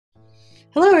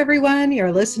Hello, everyone.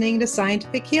 You're listening to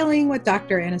Scientific Healing with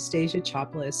Dr. Anastasia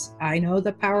Chopless. I know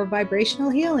the power of vibrational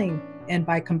healing, and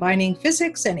by combining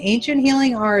physics and ancient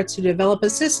healing arts to develop a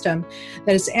system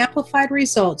that has amplified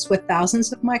results with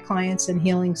thousands of my clients and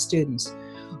healing students.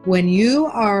 When you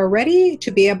are ready to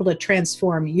be able to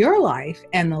transform your life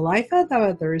and the life of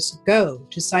others, go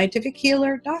to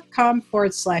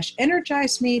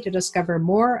scientifichealer.com/energize me to discover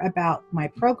more about my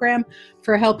program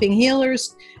for helping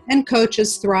healers and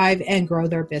coaches thrive and grow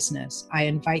their business. I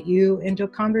invite you into a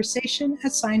conversation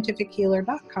at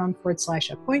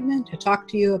scientifichealer.com/appointment to talk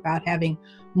to you about having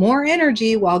more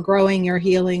energy while growing your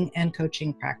healing and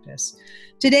coaching practice.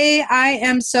 Today, I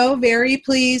am so very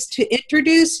pleased to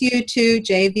introduce you to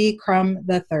J.V. Crum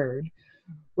III.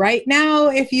 Right now,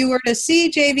 if you were to see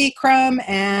J.V. Crum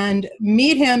and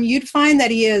meet him, you'd find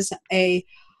that he is a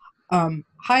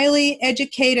highly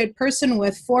educated person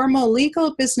with formal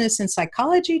legal, business, and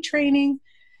psychology training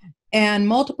and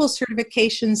multiple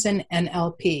certifications in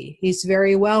NLP. He's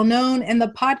very well known in the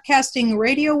podcasting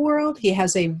radio world. He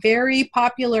has a very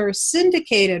popular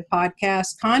syndicated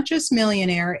podcast, Conscious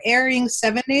Millionaire, airing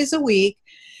 7 days a week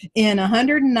in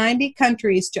 190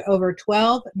 countries to over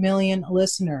 12 million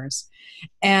listeners.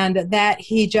 And that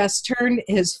he just turned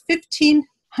his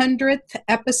 1500th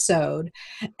episode.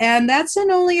 And that's in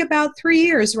only about 3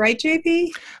 years, right,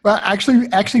 JP? Well,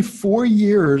 actually 4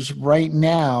 years right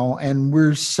now. And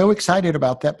we're so excited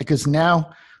about that because now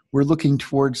we're looking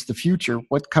towards the future,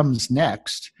 what comes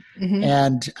next. Mm-hmm.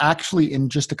 And actually in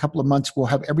just a couple of months, we'll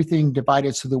have everything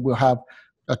divided so that we'll have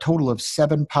a total of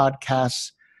 7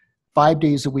 podcasts. 5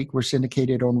 days a week we're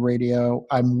syndicated on radio.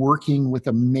 I'm working with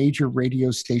a major radio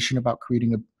station about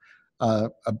creating a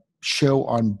show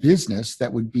on business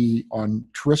that would be on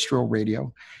terrestrial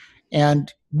radio.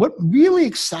 And what really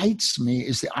excites me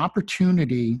is the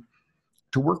opportunity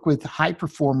to work with high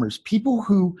performers, people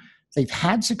who they've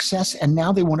had success and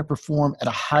now they want to perform at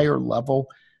a higher level,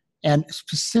 and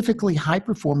specifically high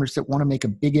performers that want to make a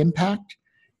big impact,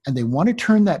 and they want to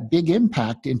turn that big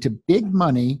impact into big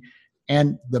money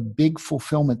and the big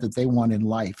fulfillment that they want in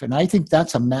life. And I think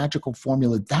that's a magical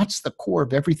formula. That's the core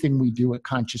of everything we do at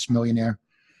Conscious Millionaire.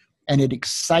 And it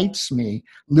excites me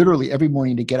literally every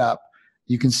morning to get up.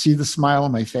 You can see the smile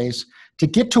on my face to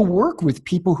get to work with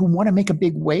people who want to make a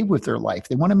big wave with their life.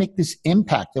 They want to make this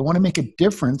impact. They want to make a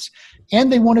difference,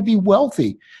 and they want to be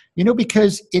wealthy.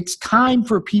 Because it's time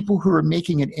for people who are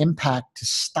making an impact to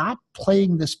stop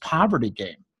playing this poverty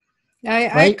game.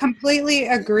 I completely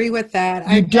agree with that.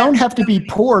 You don't have to be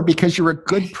poor because you're a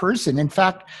good person. In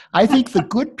fact, I think the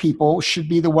good people should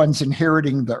be the ones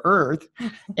inheriting the earth.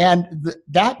 And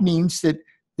that means that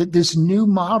this new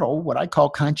model, what I call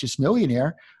Conscious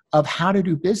Millionaire, of how to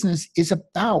do business is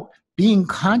about being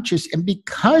conscious. And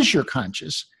because you're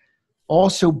conscious,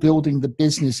 also building the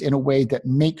business in a way that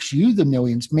makes you the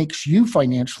millions, makes you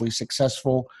financially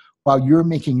successful while you're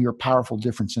making your powerful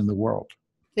difference in the world.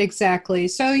 Exactly.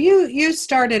 So you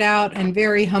started out in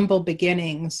very humble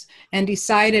beginnings and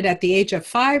decided at the age of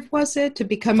 5, was it, to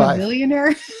become a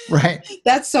millionaire? Right.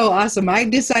 That's so awesome. I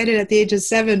decided at the age of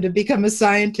 7 to become a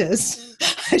scientist.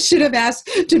 I should have asked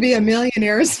to be a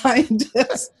millionaire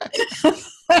scientist.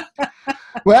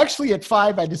 Well, actually at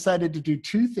 5, I decided to do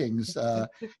 2 things.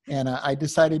 And I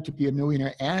decided to be a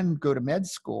millionaire and go to med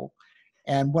school.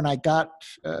 And when I got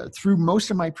through most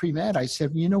of my pre-med, I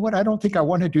said, you know what, I don't think I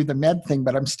want to do the med thing,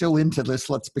 but I'm still into this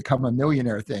let's become a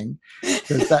millionaire thing.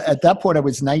 Because at that point I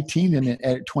was 19, and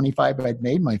at 25 I'd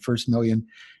made my first million.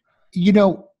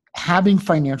 Having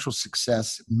financial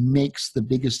success makes the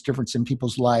biggest difference in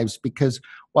people's lives, because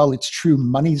while it's true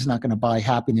money's not going to buy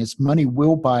happiness, money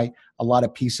will buy a lot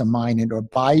of peace of mind, and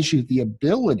it buys you the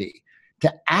ability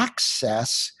to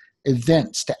access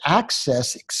events, to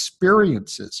access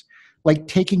experiences, like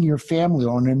taking your family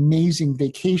on an amazing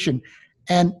vacation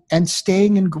and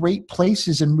staying in great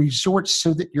places and resorts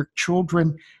so that your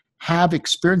children have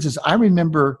experiences. I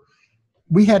remember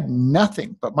we had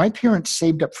nothing, but my parents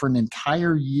saved up for an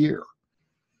entire year.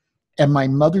 And my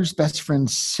mother's best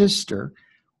friend's sister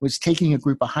was taking a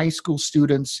group of high school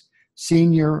students,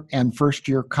 senior and first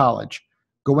year college,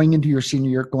 going into your senior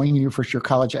year, going into your first year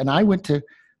college. And I went to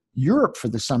Europe for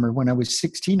the summer. When I was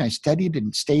 16, I studied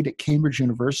and stayed at Cambridge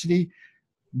University,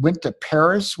 went to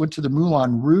Paris, went to the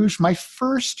Moulin Rouge. My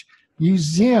first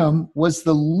museum was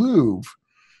the Louvre,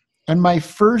 and my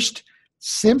first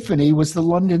symphony was the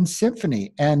London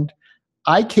Symphony. And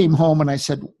I came home and I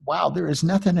said, wow, there is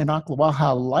nothing in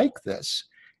Oklawaha like this.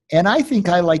 And I think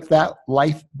I like that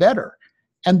life better.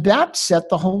 And that set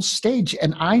the whole stage.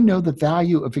 And I know the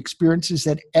value of experiences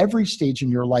at every stage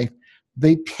in your life.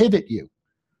 They pivot you.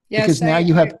 Yes, because now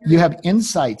you have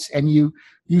insights, and you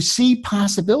you see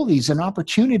possibilities and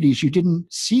opportunities you didn't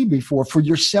see before for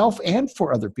yourself and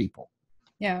for other people.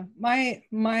 Yeah.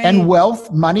 And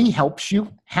wealth, money helps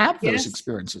you have those Yes.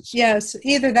 experiences. Yes.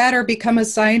 Either that or become a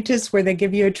scientist where they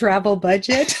give you a travel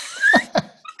budget.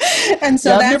 And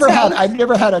so yeah, that's I've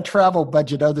never had a travel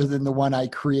budget other than the one I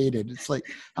created. It's like,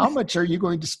 how much are you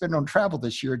going to spend on travel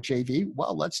this year, JV?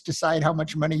 Well, let's decide how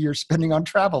much money you're spending on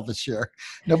travel this year.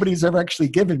 Nobody's ever actually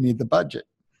given me the budget.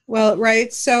 Well,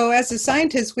 right. So as a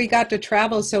scientist, we got to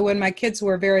travel. So when my kids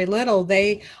were very little,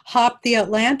 they hopped the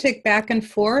Atlantic back and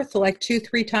forth like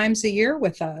 2-3 times a year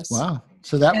with us. Wow.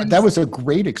 So that was a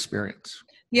great experience.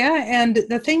 Yeah. And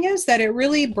the thing is that it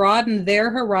really broadened their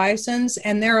horizons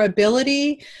and their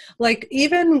ability. Like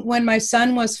even when my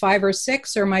son was 5 or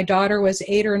 6 or my daughter was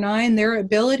 8 or 9, their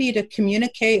ability to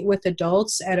communicate with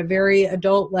adults at a very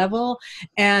adult level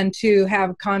and to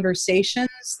have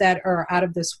conversations that are out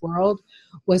of this world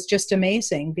was just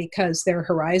amazing because their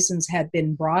horizons had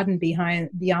been broadened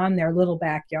beyond their little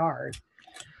backyard.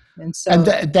 And so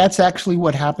that's actually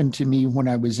what happened to me when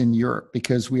I was in Europe,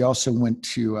 because we also went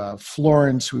to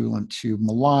Florence, we went to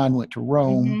Milan, went to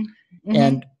Rome,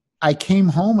 and I came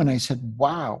home and I said,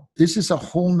 wow, this is a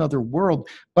whole nother world.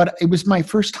 But it was my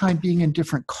first time being in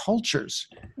different cultures.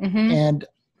 And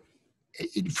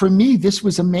for me, this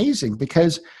was amazing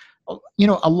because, you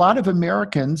know, a lot of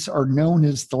Americans are known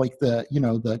as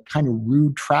the kind of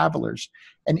rude travelers.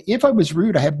 And if I was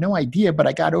rude, I have no idea, but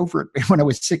I got over it when I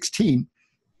was 16.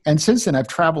 And since then, I've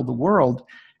traveled the world,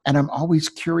 and I'm always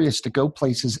curious to go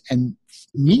places and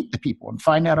meet the people and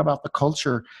find out about the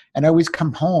culture. And I always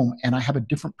come home and I have a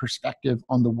different perspective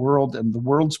on the world and the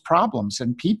world's problems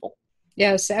and people.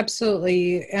 yes,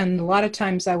 absolutely. And a lot of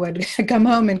times I would come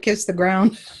home and kiss the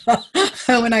ground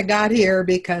when I got here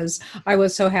because I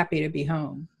was so happy to be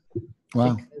home.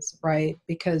 Wow.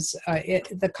 Because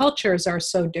the cultures are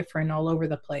so different all over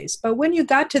the place. But when you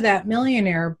got to that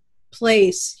Millionaire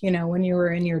place, you know, when you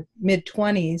were in your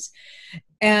mid-20s,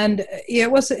 and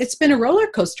it's been a roller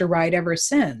coaster ride ever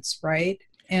since, right?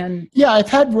 And yeah, I've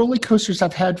had roller coasters.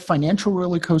 I've had financial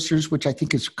roller coasters, which I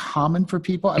think is common for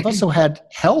people. I've also had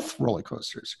health roller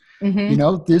coasters. You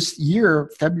know, this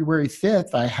year, February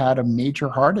 5th, I had a major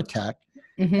heart attack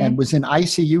and was in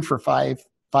ICU for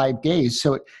five days.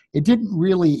 So it didn't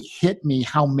really hit me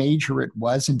how major it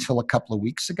was until a couple of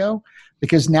weeks ago,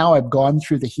 because now I've gone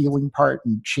through the healing part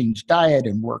and changed diet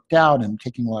and worked out and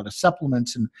taking a lot of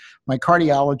supplements. And my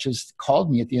cardiologist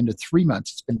called me at the end of 3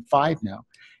 months, it's been 5 now,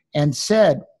 and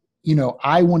said, you know,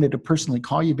 I wanted to personally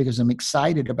call you because I'm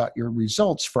excited about your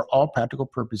results. For all practical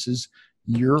purposes,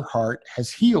 your heart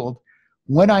has healed.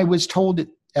 When I was told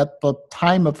at the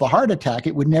time of the heart attack,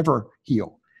 it would never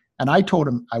heal. And I told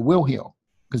him I will heal,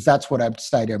 because that's what I've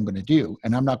decided I'm going to do.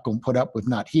 And I'm not going to put up with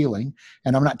not healing.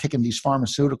 And I'm not taking these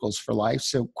pharmaceuticals for life.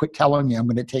 So quit telling me I'm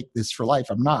going to take this for life.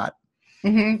 I'm not.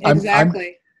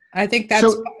 Exactly. I think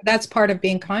that's part of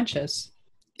being conscious.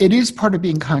 It is part of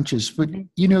being conscious. But,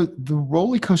 you know, the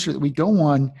roller coaster that we go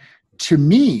on, to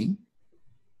me,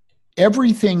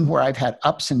 everything where I've had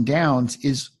ups and downs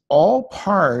is all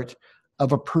part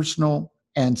of a personal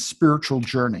and spiritual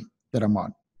journey that I'm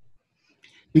on.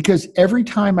 Because every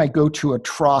time I go to a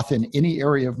trough in any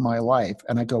area of my life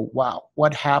and I go, wow,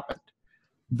 what happened?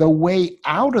 The way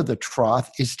out of the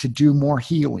trough is to do more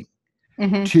healing,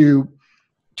 to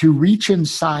reach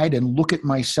inside and look at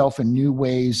myself in new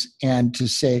ways and to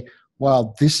say,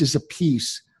 wow, this is a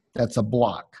piece that's a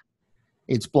block.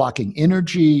 It's blocking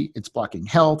energy, it's blocking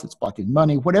health, it's blocking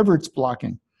money, whatever it's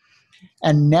blocking.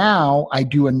 And now I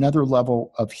do another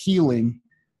level of healing,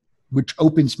 which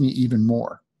opens me even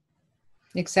more.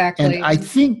 Exactly. And I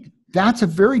think that's a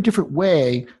very different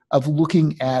way of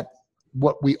looking at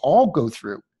what we all go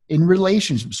through in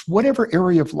relationships, whatever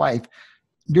area of life.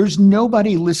 There's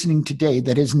nobody listening today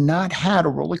that has not had a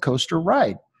roller coaster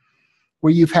ride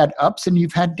where you've had ups and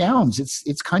you've had downs.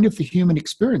 It's kind of the human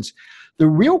experience. The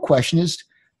real question is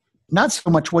not so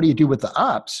much what do you do with the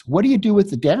ups, what do you do with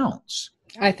the downs?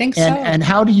 I think so. And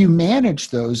how do you manage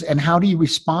those, and how do you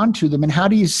respond to them, and how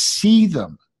do you see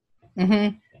them?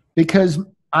 Because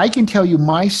I can tell you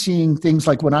my seeing things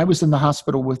like when I was in the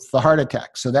hospital with the heart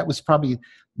attack. So that was probably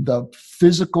the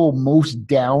physical most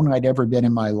down I'd ever been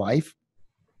in my life.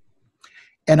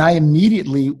 And I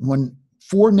immediately, when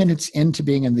 4 minutes into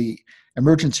being in the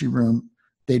emergency room,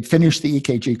 they'd finished the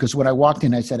EKG, because when I walked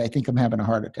in, I said, I think I'm having a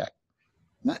heart attack.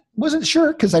 I wasn't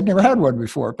sure because I'd never had one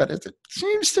before, but it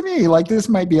seems to me like this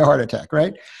might be a heart attack,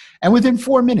 right? And within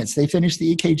 4 minutes, they finished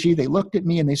the EKG. They looked at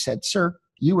me and they said, sir,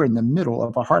 you were in the middle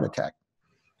of a heart attack.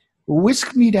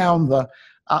 Whisked me down the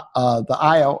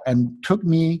aisle and took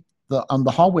me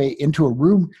the hallway into a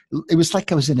room. It was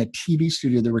like I was in a TV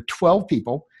studio. There were 12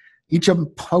 people, each of them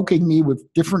poking me with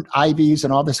different IVs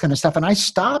and all this kind of stuff. And I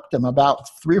stopped them about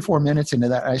 3 or 4 minutes into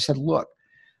that. I said, look,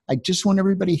 I just want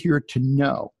everybody here to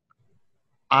know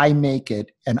I make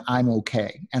it and I'm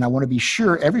okay. And I want to be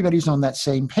sure everybody's on that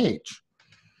same page.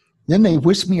 Then they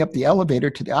whisked me up the elevator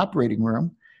to the operating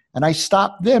room, and I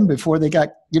stopped them before they got,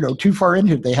 too far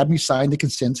into it. They had me sign the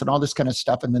consents and all this kind of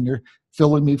stuff. And then they're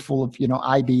filling me full of,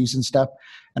 IVs and stuff.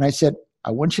 And I said,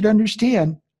 I want you to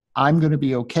understand I'm going to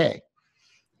be okay.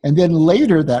 And then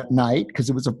later that night, because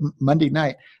it was a Monday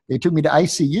night, they took me to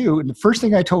ICU. And the first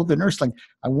thing I told the nurse,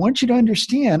 I want you to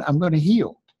understand I'm going to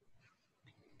heal.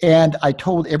 And I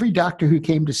told every doctor who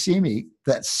came to see me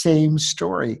that same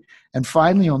story. And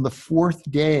finally, on the 4th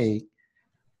day,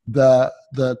 the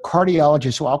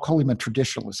cardiologist, well, I'll call him a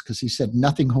traditionalist because he said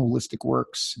nothing holistic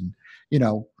works. And,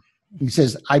 he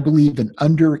says, I believe in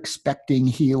under-expecting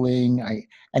healing.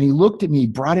 And he looked at me,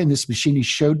 brought in this machine. He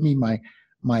showed me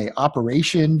my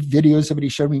operation videos of it. He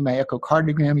showed me my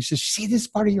echocardiogram. He says, see this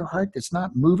part of your heart that's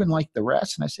not moving like the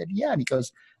rest? And I said, yeah. And he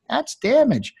goes, that's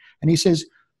damage. And he says,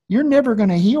 you're never going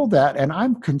to heal that. And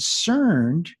I'm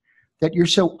concerned that you're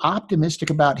so optimistic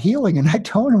about healing. And I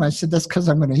told him, I said, that's because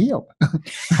I'm going to heal.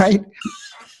 Right?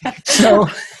 So,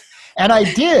 and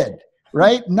I did,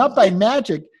 right? Not by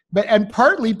magic, and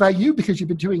partly by you, because you've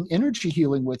been doing energy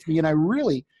healing with me. And I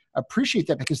really appreciate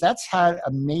that, because that's had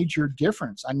a major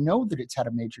difference. I know that it's had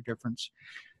a major difference.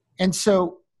 And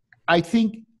so I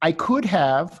think I could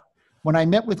have, when I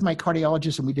met with my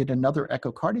cardiologist and we did another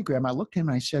echocardiogram, I looked at him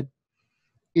and I said,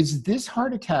 is this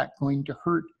heart attack going to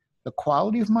hurt the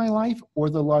quality of my life or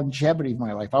the longevity of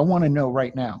my life? I want to know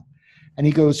right now. And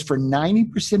he goes, for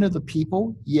 90% of the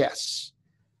people, yes,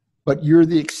 but you're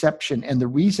the exception. And the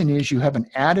reason is you have an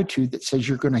attitude that says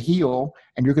you're going to heal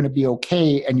and you're going to be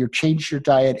okay, and you're changing your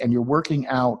diet and you're working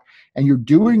out and you're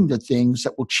doing the things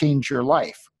that will change your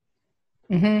life.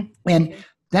 Mm-hmm. And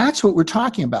that's what we're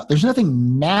talking about. There's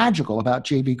nothing magical about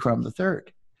J.V. Crum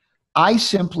III. I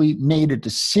simply made a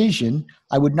decision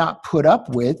I would not put up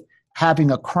with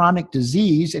having a chronic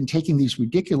disease and taking these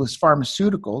ridiculous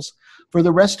pharmaceuticals for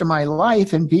the rest of my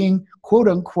life and being, quote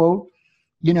unquote,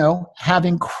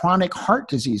 having chronic heart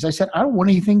disease. I said, I don't want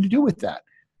anything to do with that,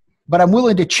 but I'm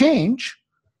willing to change.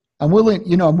 I'm willing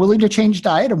to change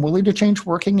diet. I'm willing to change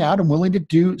working out. I'm willing to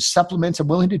do supplements. I'm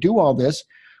willing to do all this,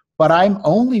 but I'm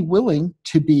only willing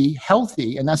to be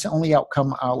healthy. And that's the only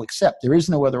outcome I'll accept. There is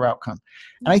no other outcome.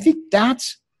 And I think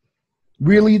that's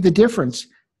really the difference.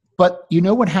 But you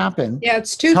know what happened? Yeah,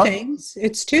 it's two things.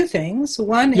 It's two things.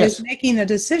 One is making a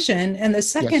decision, and the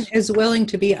second is willing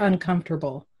to be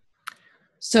uncomfortable.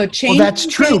 So change. Well, that's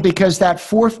true, because that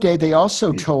 4th day, they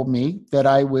also told me that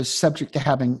I was subject to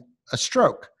having a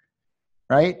stroke,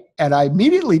 right? And I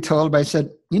immediately told him, I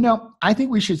said, I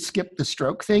think we should skip the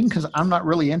stroke thing because I'm not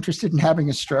really interested in having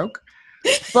a stroke.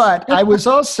 But I was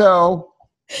also,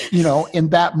 in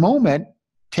that moment,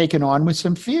 taken on with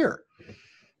some fear.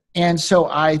 And so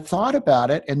I thought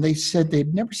about it, and they said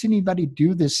they'd never seen anybody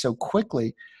do this so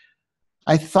quickly.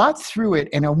 I thought through it,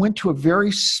 and I went to a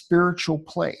very spiritual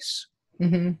place.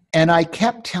 Mm-hmm. And I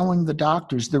kept telling the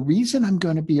doctors, the reason I'm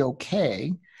going to be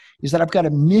okay is that I've got a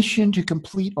mission to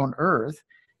complete on Earth.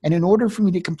 And in order for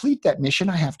me to complete that mission,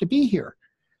 I have to be here.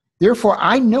 Therefore,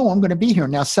 I know I'm going to be here.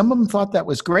 Now, some of them thought that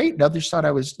was great. And others thought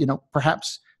I was,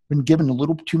 perhaps been given a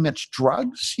little too much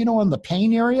drugs, on the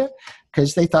pain area,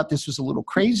 because they thought this was a little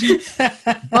crazy.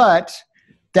 But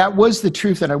that was the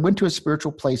truth. And I went to a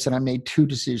spiritual place and I made 2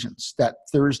 decisions that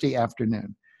Thursday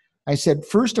afternoon. I said,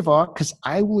 first of all, because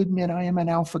I will admit I am an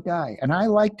alpha guy and I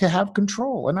like to have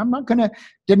control. And I'm not going to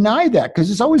deny that, because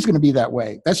it's always going to be that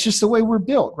way. That's just the way we're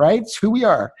built, right? It's who we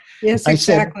are. Yes, I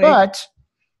exactly. said, but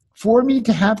for me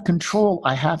to have control,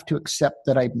 I have to accept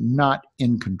that I'm not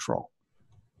in control.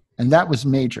 And that was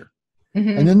major.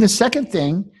 Mm-hmm. And then the second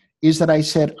thing is that I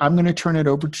said, I'm going to turn it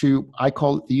over to, I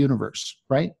call it the universe,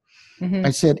 right? Mm-hmm.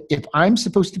 I said, if I'm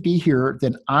supposed to be here,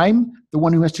 then I'm the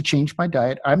one who has to change my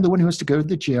diet. I'm the one who has to go to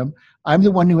the gym. I'm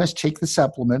the one who has to take the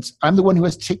supplements. I'm the one who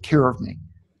has to take care of me.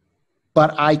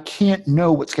 But I can't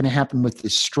know what's going to happen with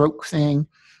this stroke thing.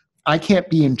 I can't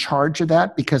be in charge of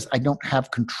that because I don't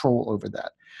have control over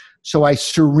that. So I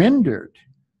surrendered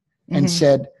and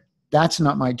said, that's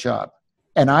not my job.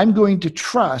 And I'm going to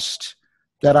trust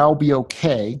that I'll be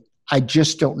okay. I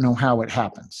just don't know how it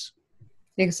happens.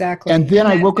 Exactly. And then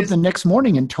I woke up the next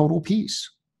morning in total peace.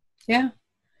 Yeah.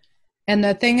 And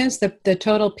the thing is, the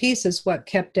total peace is what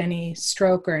kept any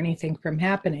stroke or anything from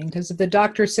happening. Because if the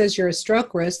doctor says you're a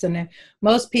stroke risk, then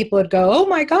most people would go, oh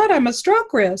my God, I'm a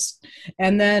stroke risk.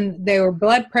 And then their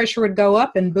blood pressure would go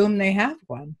up and boom, they have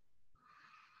one.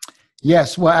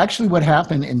 Yes. Well, actually, what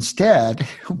happened instead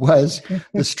was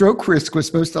the stroke risk was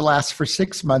supposed to last for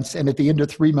 6 months. And at the end of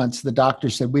 3 months, the doctor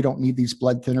said, we don't need these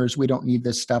blood thinners. We don't need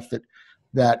this stuff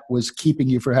that was keeping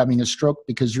you from having a stroke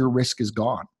because your risk is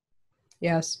gone.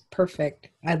 Yes, perfect.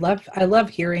 I love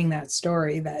hearing that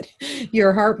story that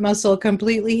your heart muscle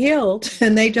completely healed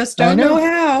and they just don't know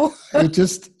how. It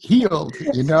just healed,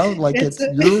 like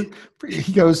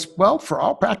he goes, well, for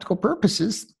all practical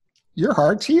purposes, your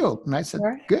heart's healed. And I said,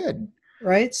 right. Good.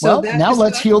 Right. So well, now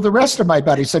let's heal the rest of my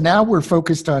body. So now we're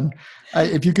focused on,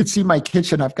 if you could see my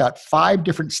kitchen, I've got 5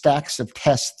 different stacks of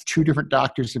tests 2 different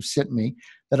doctors have sent me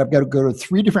that I've got to go to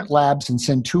 3 different labs and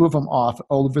send 2 of them off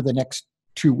over the next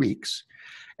 2 weeks.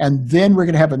 And then we're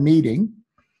going to have a meeting,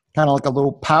 kind of like a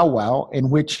little powwow, in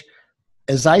which,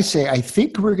 as I say, I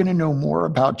think we're going to know more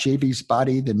about JV's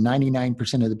body than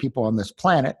 99% of the people on this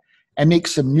planet, and make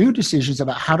some new decisions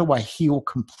about how do I heal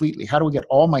completely? How do I get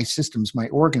all my systems, my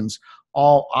organs,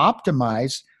 all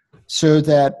optimized so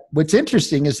that what's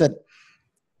interesting is that,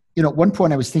 at one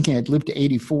point I was thinking I'd live to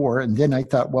 84, and then I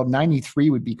thought, well, 93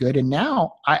 would be good. And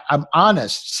now I'm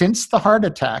honest, since the heart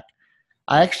attack,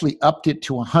 I actually upped it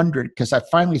to 100 because I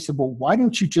finally said, well, why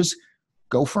don't you just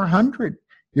go for 100?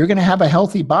 You're going to have a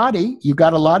healthy body. You've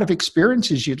got a lot of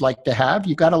experiences you'd like to have.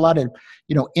 You've got a lot of,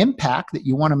 impact that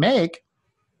you want to make.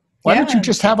 Why don't you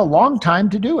just have a long time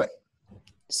to do it?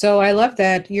 So I love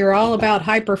that you're all about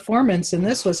high performance, and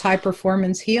this was high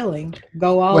performance healing.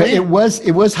 Go all in. It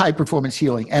was high performance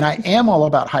healing, and I am all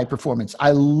about high performance.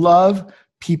 I love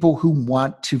people who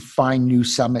want to find new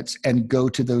summits and go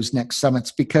to those next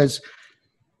summits because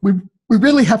we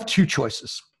really have 2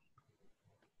 choices.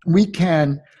 We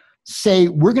can say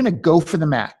we're going to go for the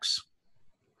max,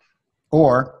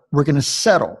 or we're going to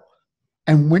settle.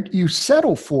 And what you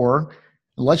settle for,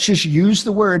 let's just use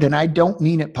the word, and I don't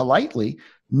mean it politely,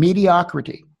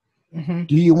 mediocrity. Mm-hmm.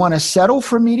 Do you want to settle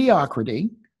for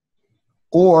mediocrity,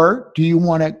 or do you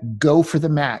want to go for the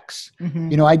max?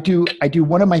 Mm-hmm. I do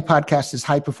one of my podcasts is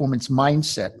High Performance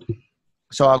Mindset.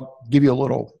 So I'll give you a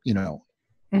little,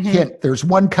 mm-hmm. hint. There's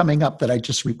one coming up that I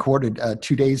just recorded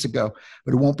 2 days ago,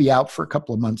 but it won't be out for a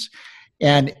couple of months.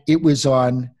 And it was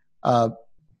on,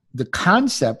 the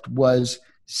concept was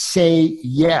say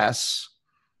yes,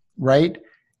 right?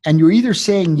 And you're either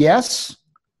saying yes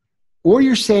or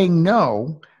you're saying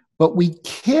no, but we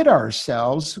kid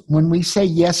ourselves when we say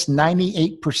yes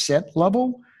 98%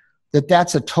 level,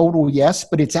 that's a total yes,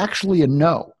 but it's actually a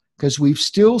no, because we've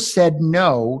still said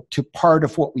no to part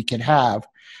of what we can have.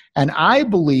 And I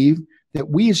believe that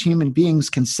we as human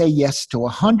beings can say yes to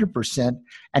 100%.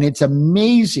 And it's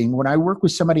amazing when I work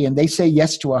with somebody and they say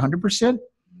yes to 100%,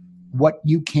 what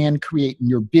you can create in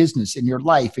your business, in your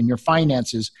life, in your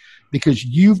finances, because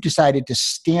you've decided to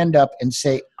stand up and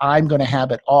say, I'm going to have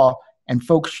it all. And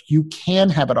folks, you can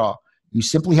have it all. You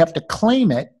simply have to claim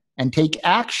it and take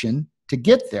action to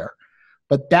get there.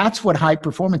 But that's what high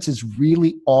performance is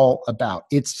really all about.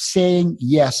 It's saying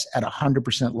yes at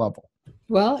 100% level.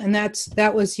 Well, and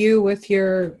that was you with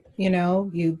your,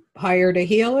 you hired a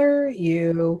healer,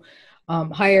 you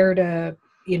hired a,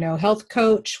 health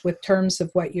coach with terms of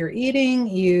what you're eating.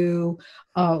 You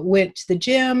went to the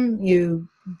gym, you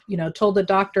told the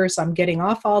doctors, I'm getting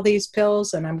off all these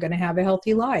pills and I'm going to have a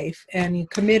healthy life. And you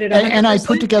committed. And I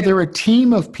put together a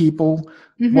team of people,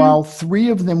 mm-hmm. while 3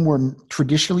 of them were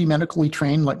traditionally medically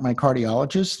trained, like my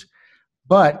cardiologist,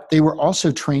 but they were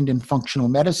also trained in functional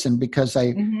medicine because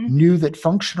I mm-hmm. knew that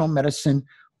functional medicine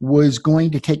was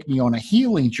going to take me on a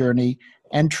healing journey.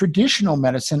 And traditional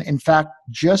medicine, in fact,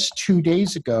 just 2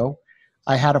 days ago,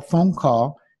 I had a phone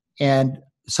call and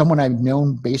someone I've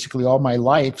known basically all my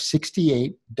life,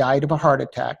 68, died of a heart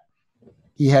attack.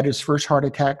 He had his first heart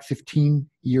attack 15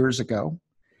 years ago.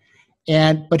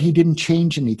 But he didn't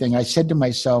change anything. I said to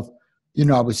myself,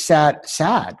 I was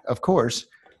sad, of course.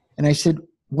 And I said,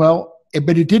 well,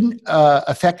 but it didn't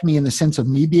affect me in the sense of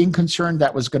me being concerned.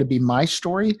 That was going to be my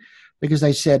story, because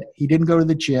I said he didn't go to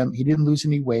the gym. He didn't lose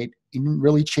any weight. He didn't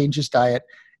really change his diet.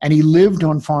 And he lived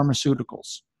on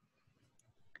pharmaceuticals.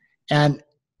 And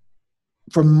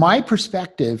from my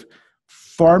perspective,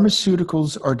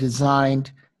 pharmaceuticals are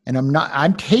designed, and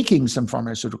I'm taking some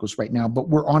pharmaceuticals right now, but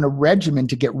we're on a regimen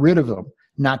to get rid of them,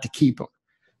 not to keep them.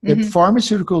 That mm-hmm.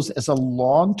 pharmaceuticals as a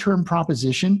long-term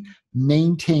proposition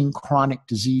maintain chronic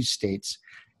disease states.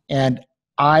 And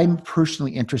I'm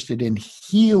personally interested in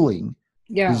healing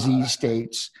disease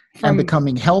states and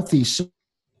becoming healthy. So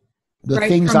the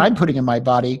things I'm putting in my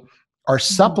body are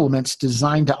supplements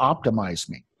designed to optimize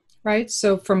me. Right.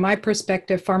 So from my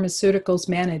perspective, pharmaceuticals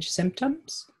manage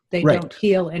symptoms. They don't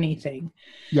heal anything.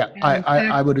 Yeah,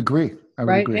 I would agree.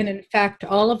 And in fact,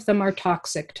 all of them are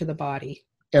toxic to the body.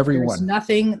 Everyone.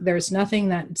 There's nothing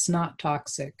that's not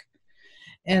toxic.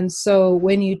 And so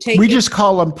when you take, we just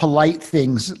call them polite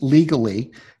things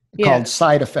legally called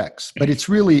side effects, but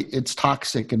it's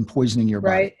toxic and poisoning your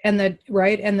body. And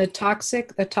the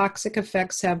toxic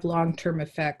effects have long-term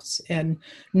effects, and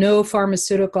no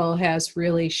pharmaceutical has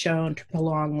really shown to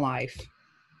prolong life.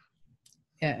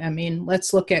 I mean,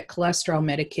 let's look at cholesterol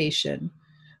medication.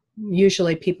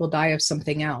 Usually people die of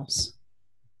something else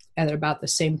at about the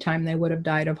same time they would have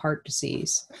died of heart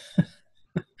disease.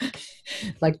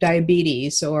 Like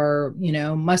diabetes, or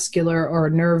muscular or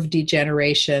nerve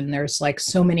degeneration. There's like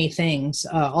so many things.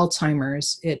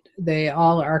 Alzheimer's. They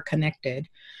all are connected.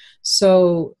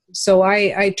 So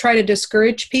I try to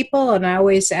discourage people, and I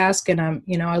always ask, and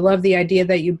I love the idea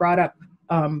that you brought up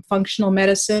functional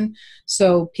medicine.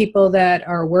 So people that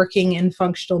are working in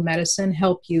functional medicine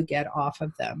help you get off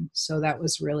of them. So that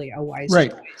was really a wise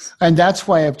choice. And that's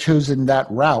why I've chosen that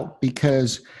route,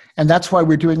 and that's why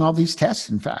we're doing all these tests.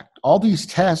 In fact, all these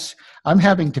tests, I'm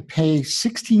having to pay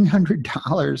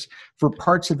 $1,600 for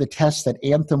parts of the tests that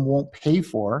Anthem won't pay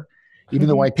for, even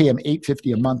though I pay them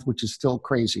 $850 a month, which is still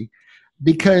crazy,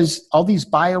 because all these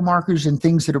biomarkers and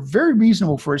things that are very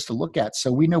reasonable for us to look at,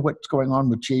 so we know what's going on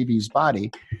with JV's body,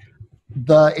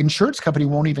 the insurance company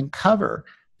won't even cover.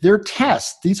 Their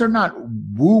tests, these are not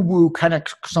woo-woo kind of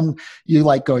you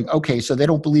like going, okay, so they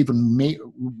don't believe in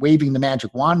waving the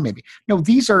magic wand maybe. No,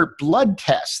 these are blood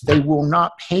tests. They will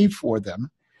not pay for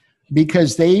them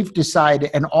because they've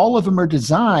decided, and all of them are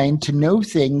designed to know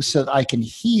things so that I can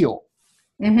heal.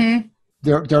 Mm-hmm.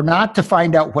 They're not to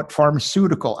find out what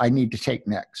pharmaceutical I need to take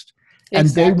next. And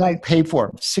they won't pay for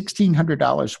them.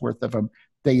 $1,600 worth of them,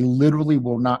 they literally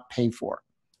will not pay for.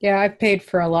 Yeah, I've paid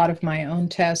for a lot of my own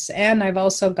tests, and I've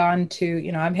also gone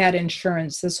to, I've had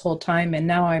insurance this whole time, and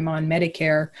now I'm on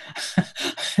Medicare.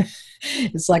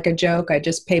 It's like a joke. I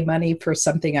just pay money for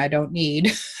something I don't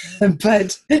need.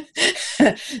 But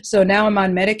so now I'm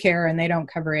on Medicare, and they don't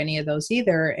cover any of those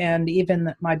either. And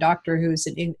even my doctor, who's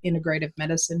an integrative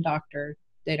medicine doctor,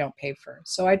 they don't pay for.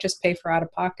 So I just pay for out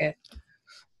of pocket.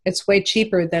 It's way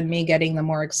cheaper than me getting the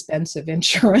more expensive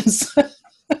insurance.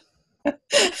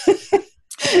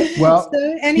 Well,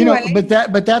 so anyway,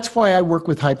 but that's why I work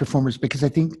with high performers, because I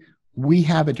think we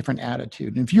have a different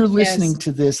attitude. And if you're listening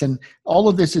to this and all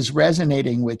of this is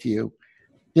resonating with you,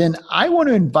 then I want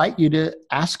to invite you to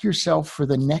ask yourself for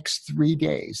the next 3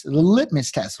 days, the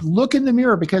litmus test. Look in the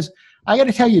mirror, because I got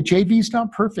to tell you, JV's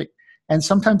not perfect. And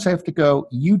sometimes I have to go,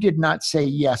 you did not say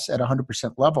yes at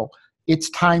 100% level. It's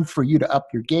time for you to up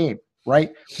your game,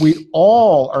 right? We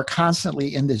all are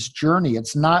constantly in this journey.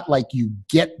 It's not like you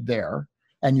get there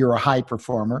and you're a high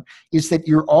performer, is that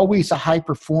you're always a high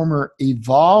performer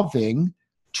evolving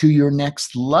to your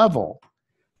next level.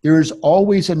 There is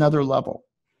always another level.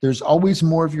 There's always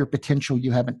more of your potential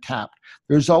you haven't tapped.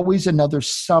 There's always another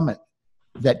summit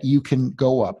that you can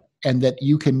go up and that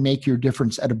you can make your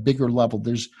difference at a bigger level.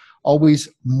 There's always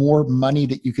more money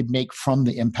that you could make from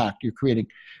the impact you're creating.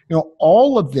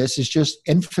 All of this is just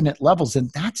infinite levels. And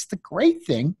that's the great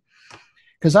thing,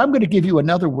 because I'm going to give you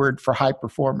another word for high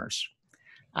performers.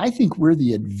 I think we're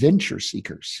the adventure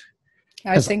seekers.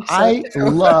 I think so. I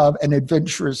love an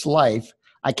adventurous life.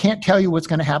 I can't tell you what's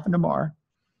going to happen tomorrow.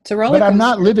 It's a roller coaster. But I'm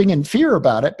not living in fear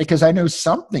about it, because I know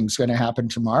something's going to happen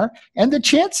tomorrow. And the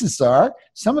chances are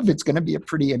some of it's going to be a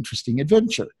pretty interesting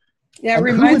adventure. Yeah, it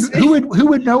reminds me. Who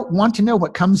would want to know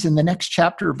what comes in the next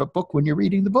chapter of a book when you're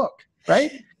reading the book, right?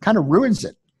 Kind of ruins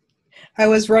it. I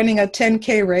was running a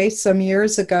 10K race some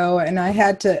years ago, and I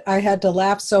had to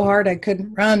laugh so hard I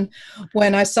couldn't run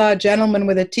when I saw a gentleman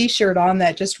with a T-shirt on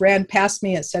that just ran past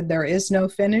me. It said, "There is no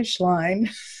finish line."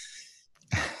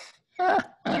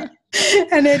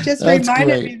 And it just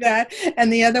reminded me that.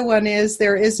 And the other one is,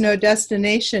 there is no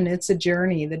destination. It's a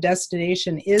journey. The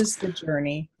destination is the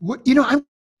journey. I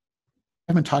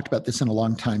haven't talked about this in a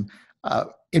long time.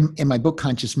 In my book,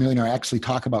 Conscious Millionaire, I actually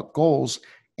talk about goals.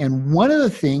 And one of the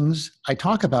things I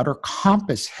talk about are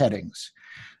compass headings.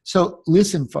 So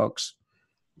listen, folks,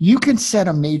 you can set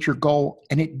a major goal,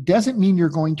 and it doesn't mean you're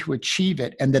going to achieve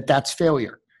it and that's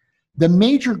failure. The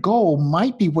major goal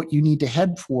might be what you need to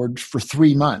head toward for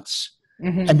 3 months.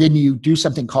 Mm-hmm. And then you do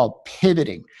something called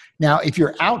pivoting. Now, if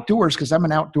you're outdoors, because I'm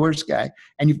an outdoors guy,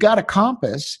 and you've got a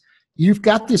compass, you've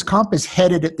got this compass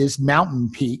headed at this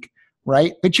mountain peak,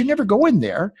 right? But you're never going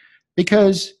there,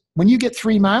 because when you get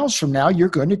 3 miles from now, you're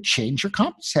going to change your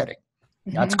compass heading.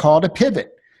 Mm-hmm. That's called a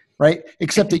pivot, right?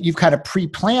 Except that you've kind of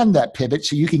pre-planned that pivot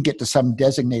so you can get to some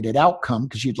designated outcome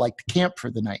because you'd like to camp for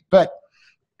the night. But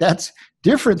that's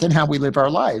different than how we live our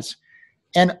lives.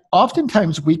 And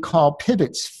oftentimes we call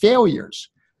pivots failures.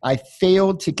 I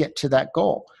failed to get to that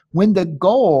goal. when the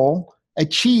goal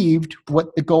achieved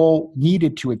what the goal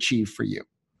needed to achieve for you.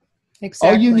 Exactly.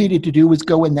 All you needed to do was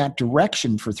go in that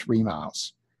direction for 3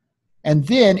 miles. And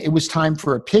then it was time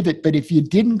for a pivot. But if you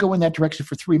didn't go in that direction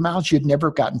for 3 miles, you'd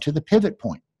never gotten to the pivot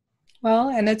point. Well,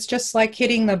 and it's just like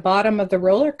hitting the bottom of the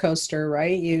roller coaster,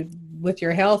 right? With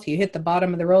your health, you hit the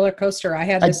bottom of the roller coaster. I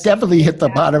definitely hit the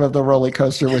bottom of the roller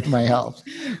coaster with my health.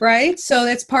 Right? So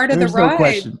it's part of the ride. There's no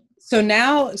question. So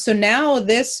now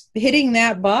this hitting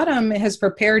that bottom has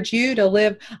prepared you to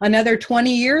live another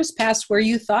 20 years past where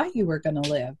you thought you were going to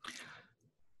live.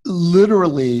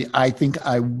 Literally, I think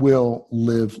I will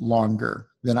live longer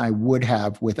than I would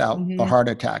have without the heart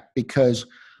attack, because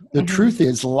the truth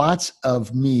is lots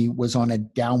of me was on a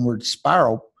downward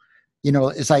spiral.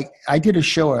 It's like I did a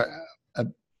show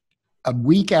a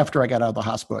week after I got out of the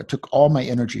hospital. I took all my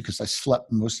energy because I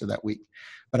slept most of that week,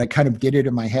 but I kind of did it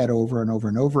in my head over and over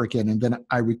and over again. And then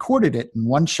I recorded it in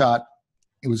one shot.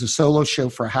 It was a solo show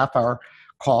for a half hour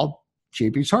called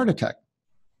JB's Heart Attack.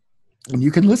 And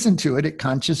you can listen to it at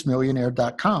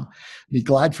consciousmillionaire.com. I'd be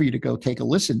glad for you to go take a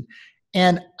listen.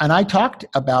 And I talked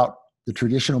about the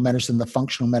traditional medicine, the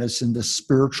functional medicine, the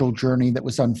spiritual journey that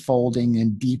was unfolding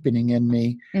and deepening in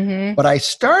me. But I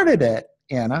started it,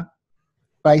 Anna,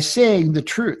 by saying the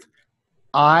truth.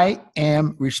 I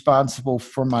am responsible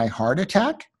for my heart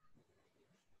attack.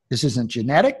 This isn't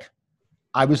genetic.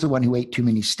 I was the one who ate too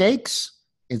many steaks.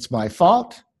 It's my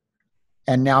fault.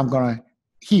 And now I'm going to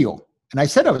heal. And I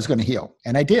said I was going to heal,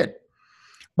 and I did.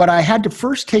 But I had to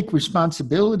first take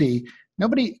responsibility.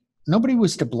 Nobody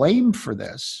was to blame for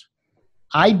this.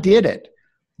 I did it.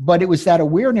 But it was that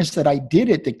awareness that I did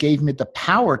it that gave me the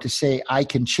power to say I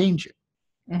can change it.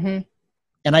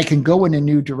 And I can go in a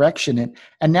new direction.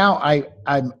 And now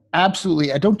I'm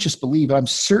absolutely, I don't just believe, I'm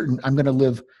certain I'm going to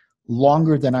live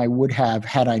longer than I would have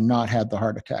had I not had the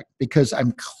heart attack, because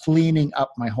I'm cleaning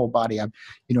up my whole body. I'm,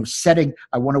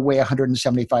 I want to weigh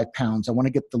 175 pounds. I want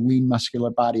to get the lean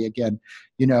muscular body again.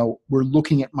 We're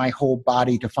looking at my whole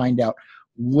body to find out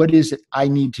what is it I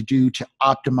need to do to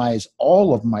optimize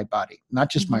all of my body,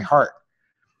 not just my heart.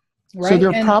 Right. So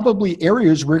there are probably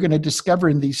areas we're going to discover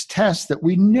in these tests that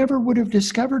we never would have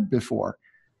discovered before.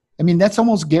 I mean, that's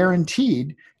almost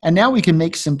guaranteed. And now we can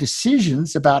make some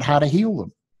decisions about how to heal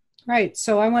them. Right.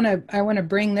 So I want to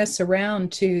bring this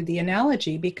around to the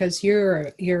analogy, because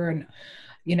you're an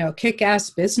kick-ass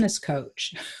business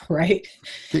coach, right?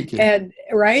 Thank you. And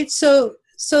right. So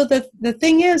the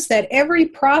thing is that every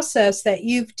process that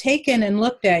you've taken and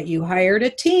looked at, you hired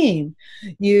a team,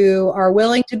 you are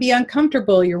willing to be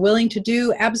uncomfortable, you're willing to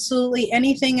do absolutely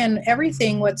anything and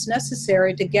everything what's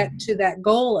necessary to get to that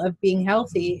goal of being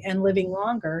healthy and living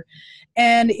longer.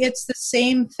 And it's the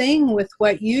same thing with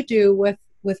what you do with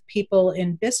people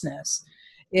in business,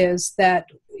 is that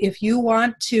if you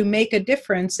want to make a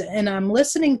difference, and I'm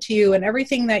listening to you, and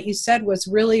everything that you said was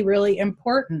really, really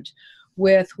important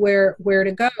with where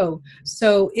to go.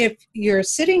 So if you're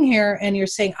sitting here and you're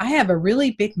saying, I have a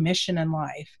really big mission in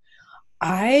life,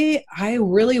 I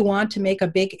really want to make a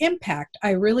big impact,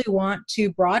 I really want to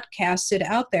broadcast it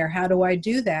out there, how do I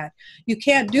do that? You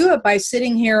can't do it by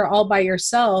sitting here all by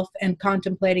yourself and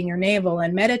contemplating your navel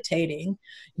and meditating.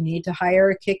 You need to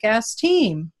hire a kick-ass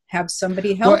team, have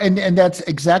somebody help. Well, and that's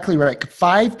exactly right.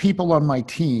 5 people on my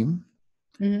team.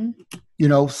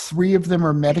 3 of them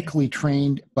are medically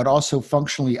trained, but also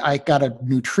functionally. I got a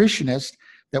nutritionist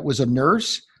that was a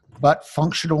nurse, but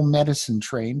functional medicine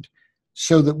trained,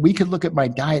 so that we could look at my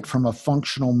diet from a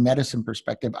functional medicine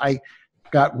perspective. I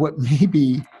got what may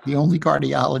be the only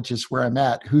cardiologist where I'm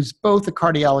at, who's both a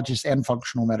cardiologist and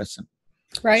functional medicine.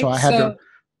 Right. So I had to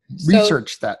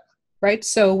research that. Right.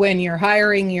 So when you're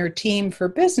hiring your team for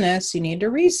business, you need to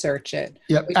research it.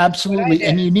 Yep, absolutely.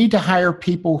 And you need to hire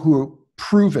people who are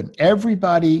proven.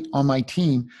 Everybody on my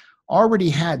team already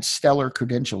had stellar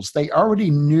credentials. They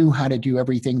already knew how to do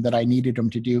everything that I needed them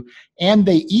to do. And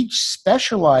they each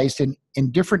specialized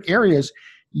in different areas,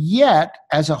 yet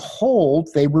as a whole,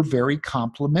 they were very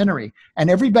complementary. And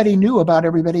everybody knew about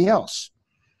everybody else.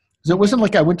 So it wasn't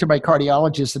like I went to my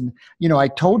cardiologist and, I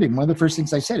told him, one of the first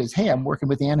things I said is, hey, I'm working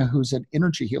with Anna, who's an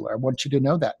energy healer. I want you to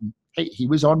know that. And hey, he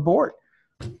was on board.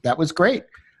 That was great.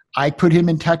 I put him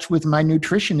in touch with my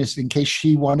nutritionist in case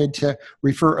she wanted to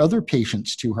refer other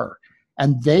patients to her.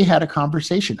 And they had a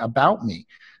conversation about me.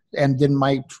 And then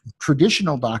my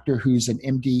traditional doctor, who's an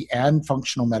MD and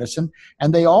functional medicine,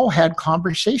 and they all had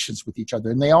conversations with each other.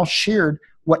 And they all shared,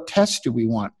 what tests do we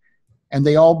want? And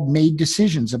they all made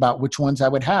decisions about which ones I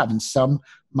would have. And some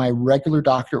my regular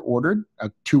doctor ordered,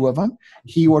 2 of them.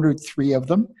 He ordered 3 of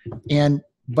them.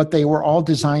 But they were all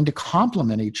designed to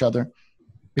complement each other,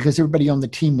 because everybody on the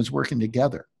team was working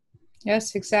together.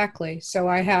 Yes, exactly. So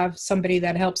I have somebody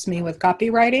that helps me with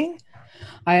copywriting.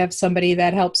 I have somebody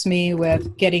that helps me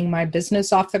with getting my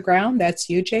business off the ground. That's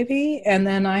you, JV. And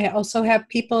then I also have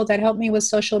people that help me with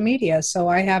social media. So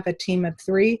I have a team of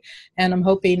 3, and I'm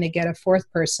hoping to get a 4th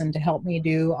person to help me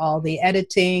do all the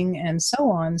editing and so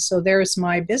on. So there's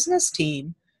my business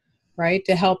team, right,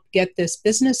 to help get this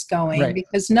business going. Right.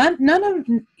 Because none of,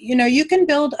 you can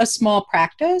build a small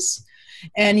practice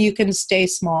and you can stay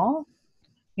small.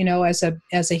 As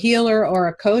a healer or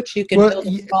a coach, you can build a small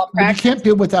But you practice. can't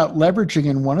build without leveraging.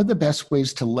 And one of the best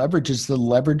ways to leverage is to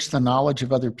leverage the knowledge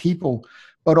of other people,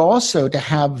 but also to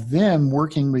have them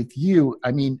working with you.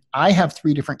 I mean, I have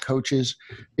 3 different coaches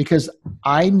because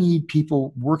I need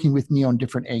people working with me on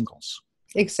different angles.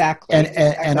 Exactly.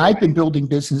 And I've been building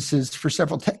businesses for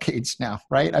several decades now,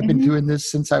 right? I've been doing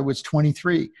this since I was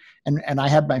 23. And I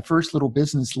had my first little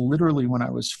business literally when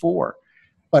I was 4.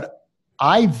 But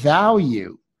I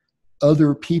value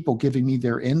other people giving me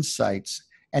their insights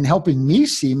and helping me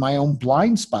see my own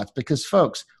blind spots, because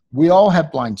folks, we all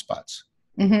have blind spots.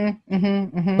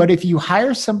 But if you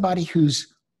hire somebody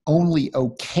who's only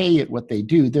okay at what they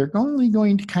do, they're only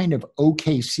going to kind of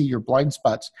okay see your blind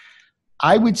spots.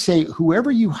 I would say whoever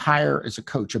you hire as a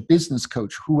coach, a business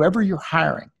coach, whoever you're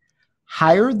hiring,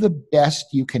 hire the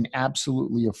best you can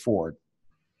absolutely afford.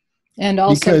 And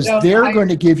also, because they're going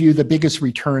to give you the biggest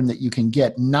return that you can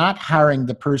get, not hiring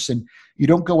the person. You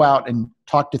don't go out and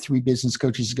talk to 3 business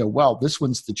coaches and go, well, this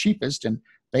one's the cheapest. And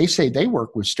they say they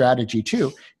work with strategy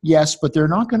too. Yes, but they're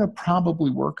not going to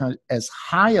probably work on as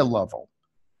high a level.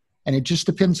 And it just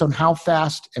depends on how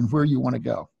fast and where you want to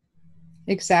go.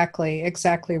 Exactly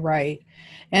right.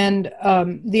 And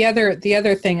the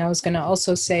other thing I was going to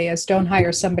also say is, don't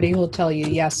hire somebody who will tell you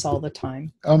yes all the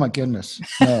time. Oh my goodness,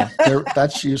 no,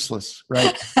 that's useless,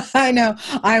 right? I know.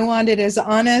 I want it as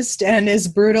honest and as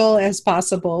brutal as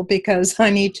possible, because I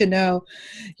need to know.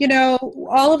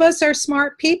 All of us are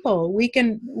smart people. We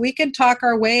can talk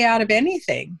our way out of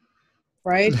anything.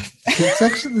 Right?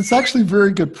 It's actually a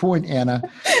very good point, Anna.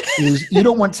 Is you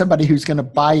don't want somebody who's going to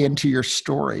buy into your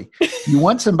story. You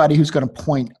want somebody who's going to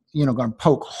going to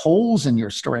poke holes in your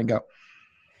story and go,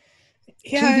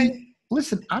 yeah, JV,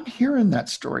 listen, I'm hearing that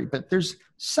story, but there's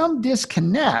some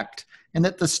disconnect, and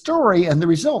that the story and the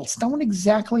results don't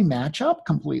exactly match up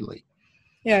completely.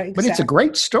 Yeah, exactly. But it's a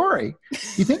great story.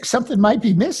 You think something might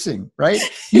be missing, right?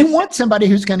 You want somebody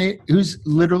who's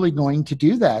literally going to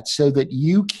do that so that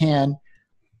you can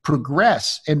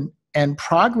progress, and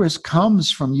progress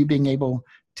comes from you being able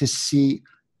to see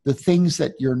the things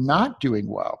that you're not doing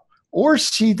well, or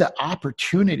see the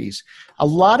opportunities. A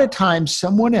lot of times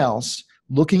someone else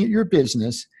looking at your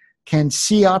business can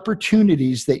see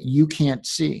opportunities that you can't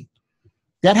see.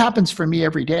 That happens for me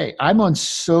every day. I'm on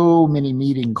so many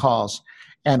meeting calls,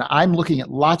 and I'm looking at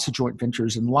lots of joint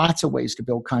ventures and lots of ways to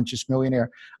build Conscious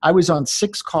Millionaire. I was on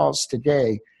 6 calls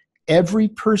today. Every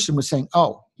person was saying,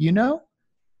 oh,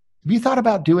 have you thought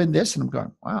about doing this? And I'm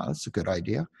going, wow, that's a good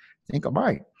idea. I think I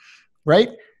might, right?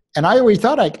 And I always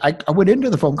thought I went into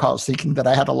the phone calls thinking that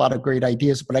I had a lot of great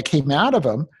ideas, but I came out of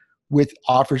them with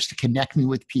offers to connect me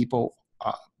with people,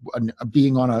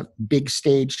 being on a big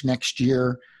stage next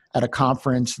year at a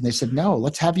conference. And they said, no,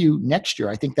 let's have you next year.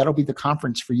 I think that'll be the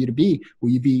conference for you to be. Will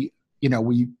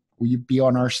you be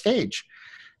on our stage?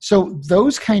 So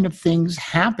those kind of things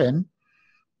happen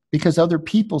because other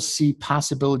people see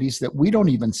possibilities that we don't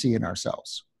even see in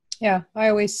ourselves. Yeah, I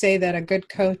always say that a good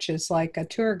coach is like a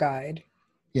tour guide.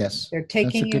 Yes. They're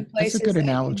taking you places. That's a good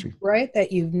analogy.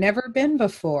 That you've never been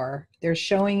before. They're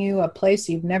showing you a place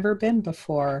you've never been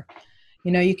before.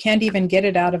 You can't even get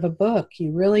it out of a book.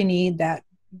 You really need that,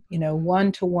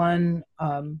 one-to-one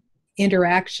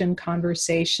interaction,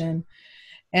 conversation.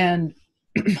 And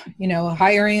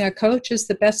hiring a coach is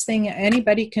the best thing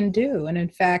anybody can do. And in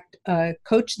fact, the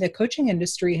coaching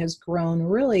industry has grown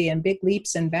really in big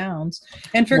leaps and bounds.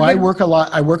 And I work a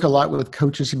lot with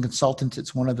coaches and consultants.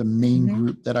 It's one of the main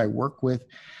group that I work with,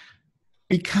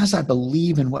 because I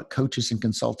believe in what coaches and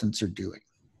consultants are doing.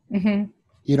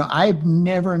 I've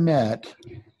never met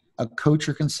a coach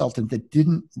or consultant that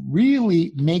didn't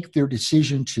really make their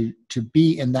decision to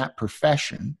be in that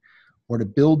profession or to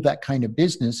build that kind of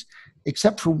business,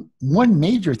 except for one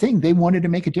major thing. They wanted to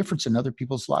make a difference in other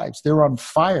people's lives. They're on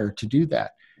fire to do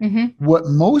that. What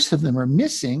most of them are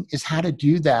missing is how to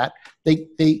do that. They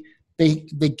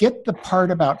get the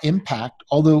part about impact,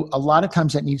 although a lot of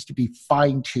times that needs to be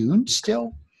fine-tuned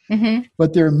still.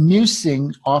 But they're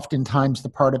missing oftentimes the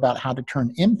part about how to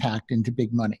turn impact into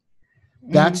big money.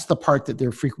 That's the part that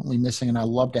they're frequently missing, and I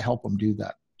love to help them do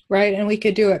that. Right. And we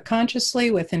could do it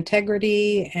consciously with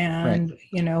integrity Right. and,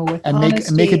 with And make a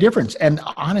honesty. difference. And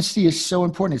honesty is so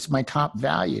important. It's my top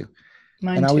value.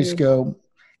 And Mine I always too. go,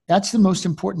 that's the most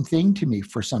important thing to me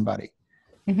for somebody.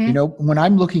 Hmm. When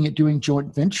I'm looking at doing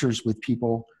joint ventures with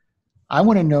people, I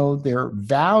want to know their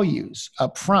values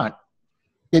up front.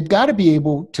 They've got to be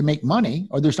able to make money,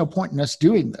 or there's no point in us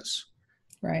doing this.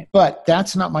 Right. But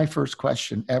that's not my first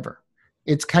question ever.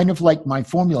 It's kind of like my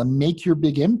formula: make your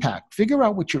big impact. Figure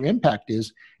out what your impact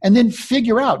is, and then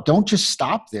don't just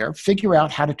stop there. Figure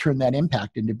out how to turn that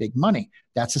impact into big money.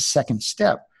 That's a second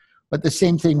step. But the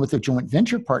same thing with a joint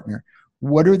venture partner.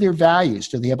 What are their values?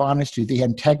 Do they have honesty? Do they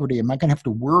have integrity? Am I going to have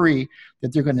to worry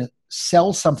that they're going to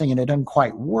sell something and it doesn't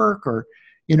quite work, or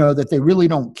that they really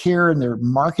don't care and their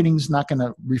marketing's not going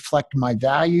to reflect my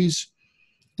values?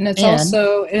 And it's And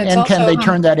also, can they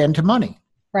turn that into money?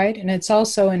 right. And it's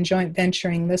also in joint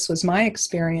venturing. This was my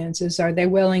experience is, are they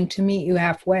willing to meet you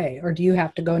halfway, or do you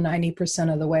have to go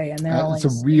 90% of the way? And they're only. It's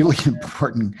a really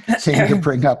important thing to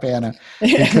bring up, Anna,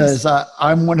 because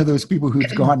I'm one of those people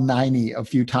who's gone 90 a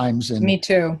few times. And me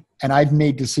too. And I've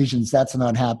made decisions that's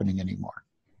not happening anymore.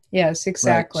 Yes,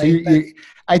 exactly. Right? So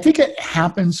I think it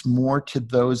happens more to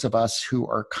those of us who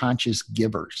are conscious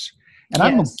givers. And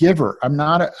I'm a giver.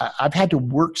 I've had to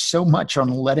work so much on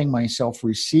letting myself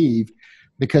receive,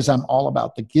 because I'm all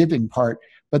about the giving part.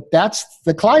 But that's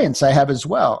the clients I have as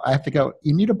well. I have to go,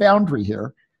 you need a boundary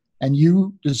here, and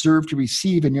you deserve to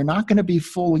receive, and you're not going to be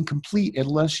full and complete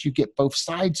unless you get both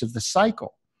sides of the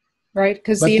cycle. Right.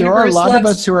 But there are a lot of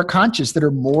us who are conscious that are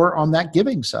more on that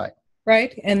giving side.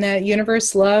 Right. And the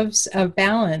universe loves a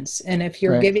balance. And if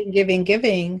you're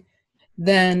giving,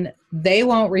 then they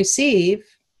won't receive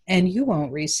and you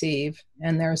won't receive.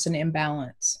 And there's an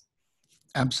imbalance.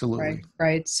 Absolutely.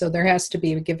 Right. So there has to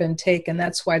be a give and take. And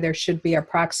that's why there should be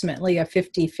approximately a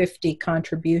 50-50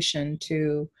 contribution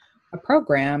to a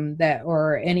program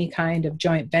or any kind of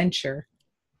joint venture.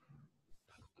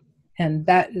 And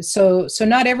so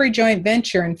not every joint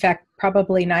venture, in fact,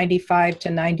 probably 95 to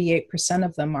 98%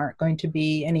 of them aren't going to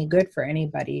be any good for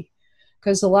anybody.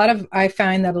 Because I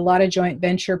find that a lot of joint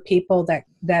venture people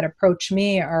that approach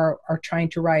me are trying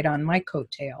to ride on my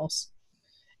coattails.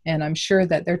 And I'm sure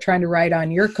that they're trying to ride on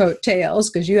your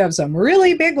coattails because you have some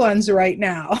really big ones right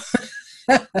now.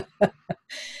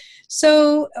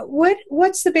 So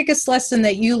what's the biggest lesson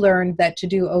that you learned that to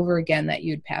do over again that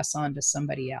you'd pass on to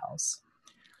somebody else?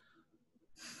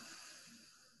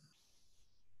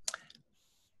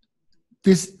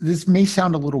 This may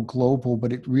sound a little global,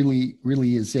 but it really,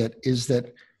 really is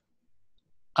that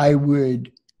I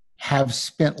would have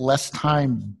spent less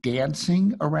time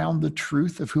dancing around the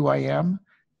truth of who I am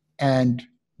and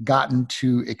gotten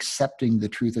to accepting the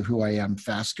truth of who I am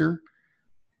faster,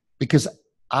 because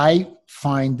I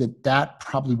find that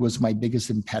probably was my biggest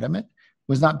impediment,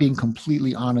 was not being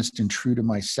completely honest and true to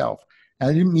myself. And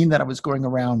I didn't mean that I was going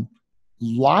around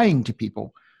lying to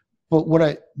people, but what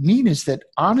I mean is that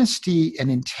honesty and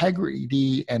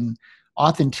integrity and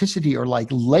authenticity are like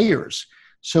layers.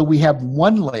 So we have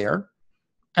one layer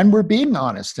and we're being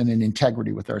honest and in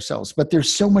integrity with ourselves, but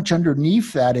there's so much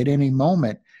underneath that at any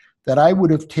moment that I would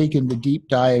have taken the deep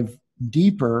dive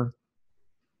deeper,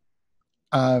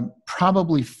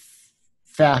 probably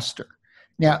faster.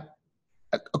 Now,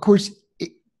 of course,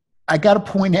 I got to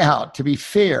point out, to be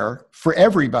fair for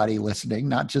everybody listening,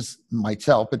 not just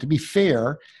myself, but to be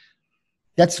fair,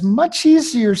 that's much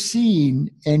easier seen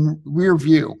in rear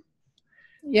view.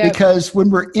 Yeah. Because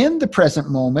when we're in the present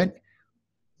moment,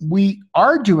 we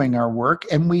are doing our work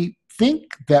and we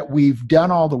think that we've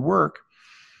done all the work.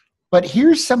 But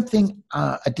here's something,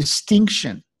 a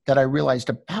distinction that I realized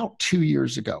about 2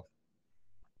 years ago.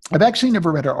 I've actually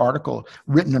never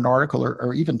written an article,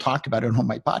 or even talked about it on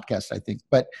my podcast, I think,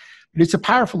 but it's a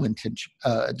powerful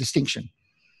distinction.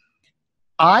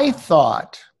 I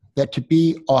thought that to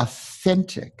be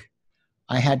authentic,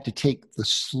 I had to take the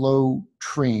slow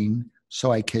train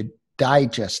so I could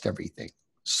digest everything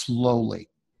slowly,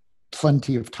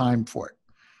 plenty of time for it.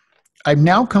 I've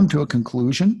now come to a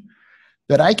conclusion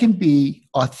that I can be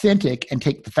authentic and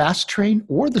take the fast train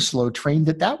or the slow train,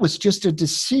 that was just a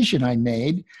decision I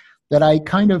made that I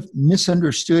kind of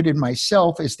misunderstood in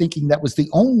myself as thinking that was the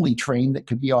only train that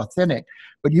could be authentic.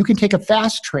 But you can take a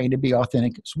fast train to be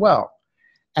authentic as well.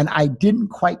 And I didn't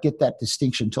quite get that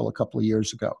distinction until a couple of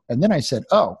years ago. And then I said,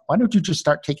 oh, why don't you just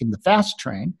start taking the fast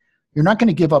train? You're not going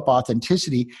to give up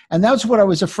authenticity. And that's what I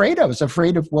was afraid of. I was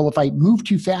afraid of, well, if I move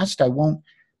too fast, I won't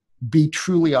be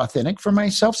truly authentic for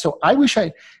myself. So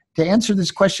to answer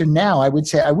this question now, I would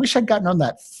say, I wish I'd gotten on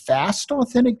that fast,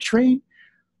 authentic train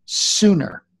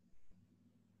sooner.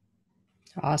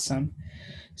 Awesome.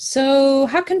 So,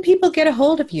 how can people get a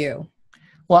hold of you?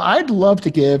 Well, I'd love to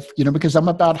give, because I'm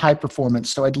about high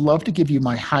performance. So I'd love to give you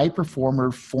my high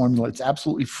performer formula. It's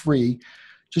absolutely free.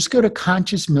 Just go to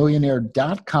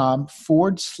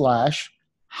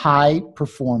consciousmillionaire.com/high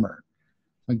performer.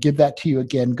 I'll give that to you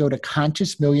again. Go to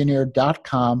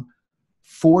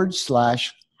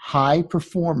consciousmillionaire.com/high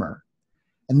performer.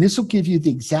 And this will give you the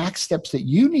exact steps that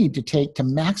you need to take to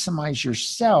maximize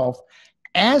yourself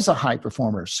as a high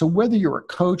performer. So whether you're a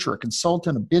coach or a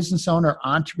consultant, a business owner,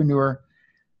 entrepreneur,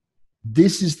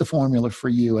 this is the formula for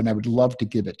you, and I would love to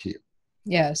give it to you.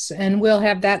 Yes, and we'll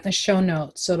have that in the show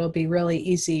notes, so it'll be really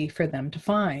easy for them to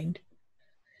find.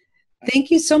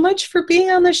 Thank you so much for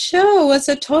being on the show. It was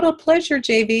a total pleasure,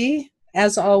 JV,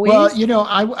 as Well, always. I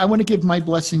want to give my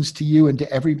blessings to you and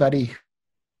to everybody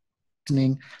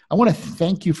listening. I want to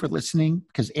thank you for listening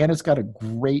because Anna's got a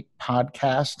great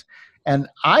podcast. And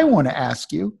I want to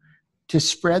ask you to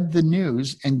spread the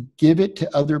news and give it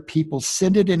to other people.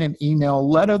 Send it in an email.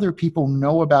 Let other people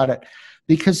know about it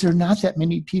because there are not that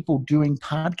many people doing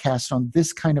podcasts on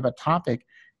this kind of a topic.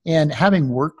 And having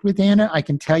worked with Anna, I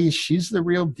can tell you she's the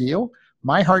real deal.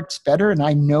 My heart's better, and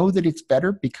I know that it's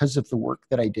better because of the work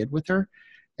that I did with her.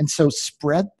 And so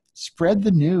spread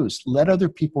the news. Let other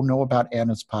people know about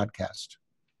Anna's podcast.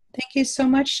 Thank you so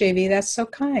much, JV. That's so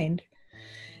kind.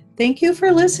 Thank you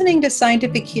for listening to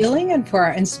Scientific Healing and for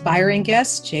our inspiring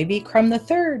guest, JV Crum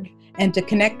III. And to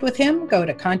connect with him, go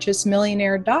to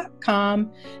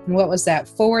consciousmillionaire.com. And what was that?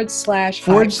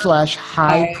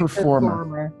 /high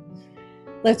performer.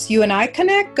 Let's you and I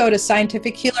connect. Go to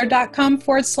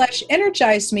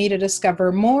scientifichealer.com/energize me to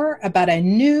discover more about a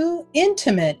new,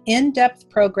 intimate, in-depth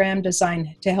program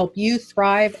designed to help you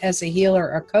thrive as a healer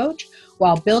or coach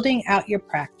while building out your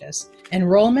practice.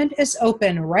 Enrollment is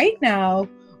open right now.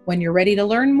 When you're ready to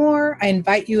learn more, I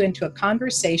invite you into a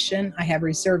conversation. I have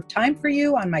reserved time for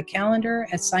you on my calendar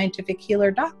at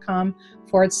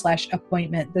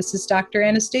scientifichealer.com/appointment. This is Dr.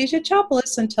 Anastasia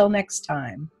Chopoulos. Until next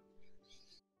time.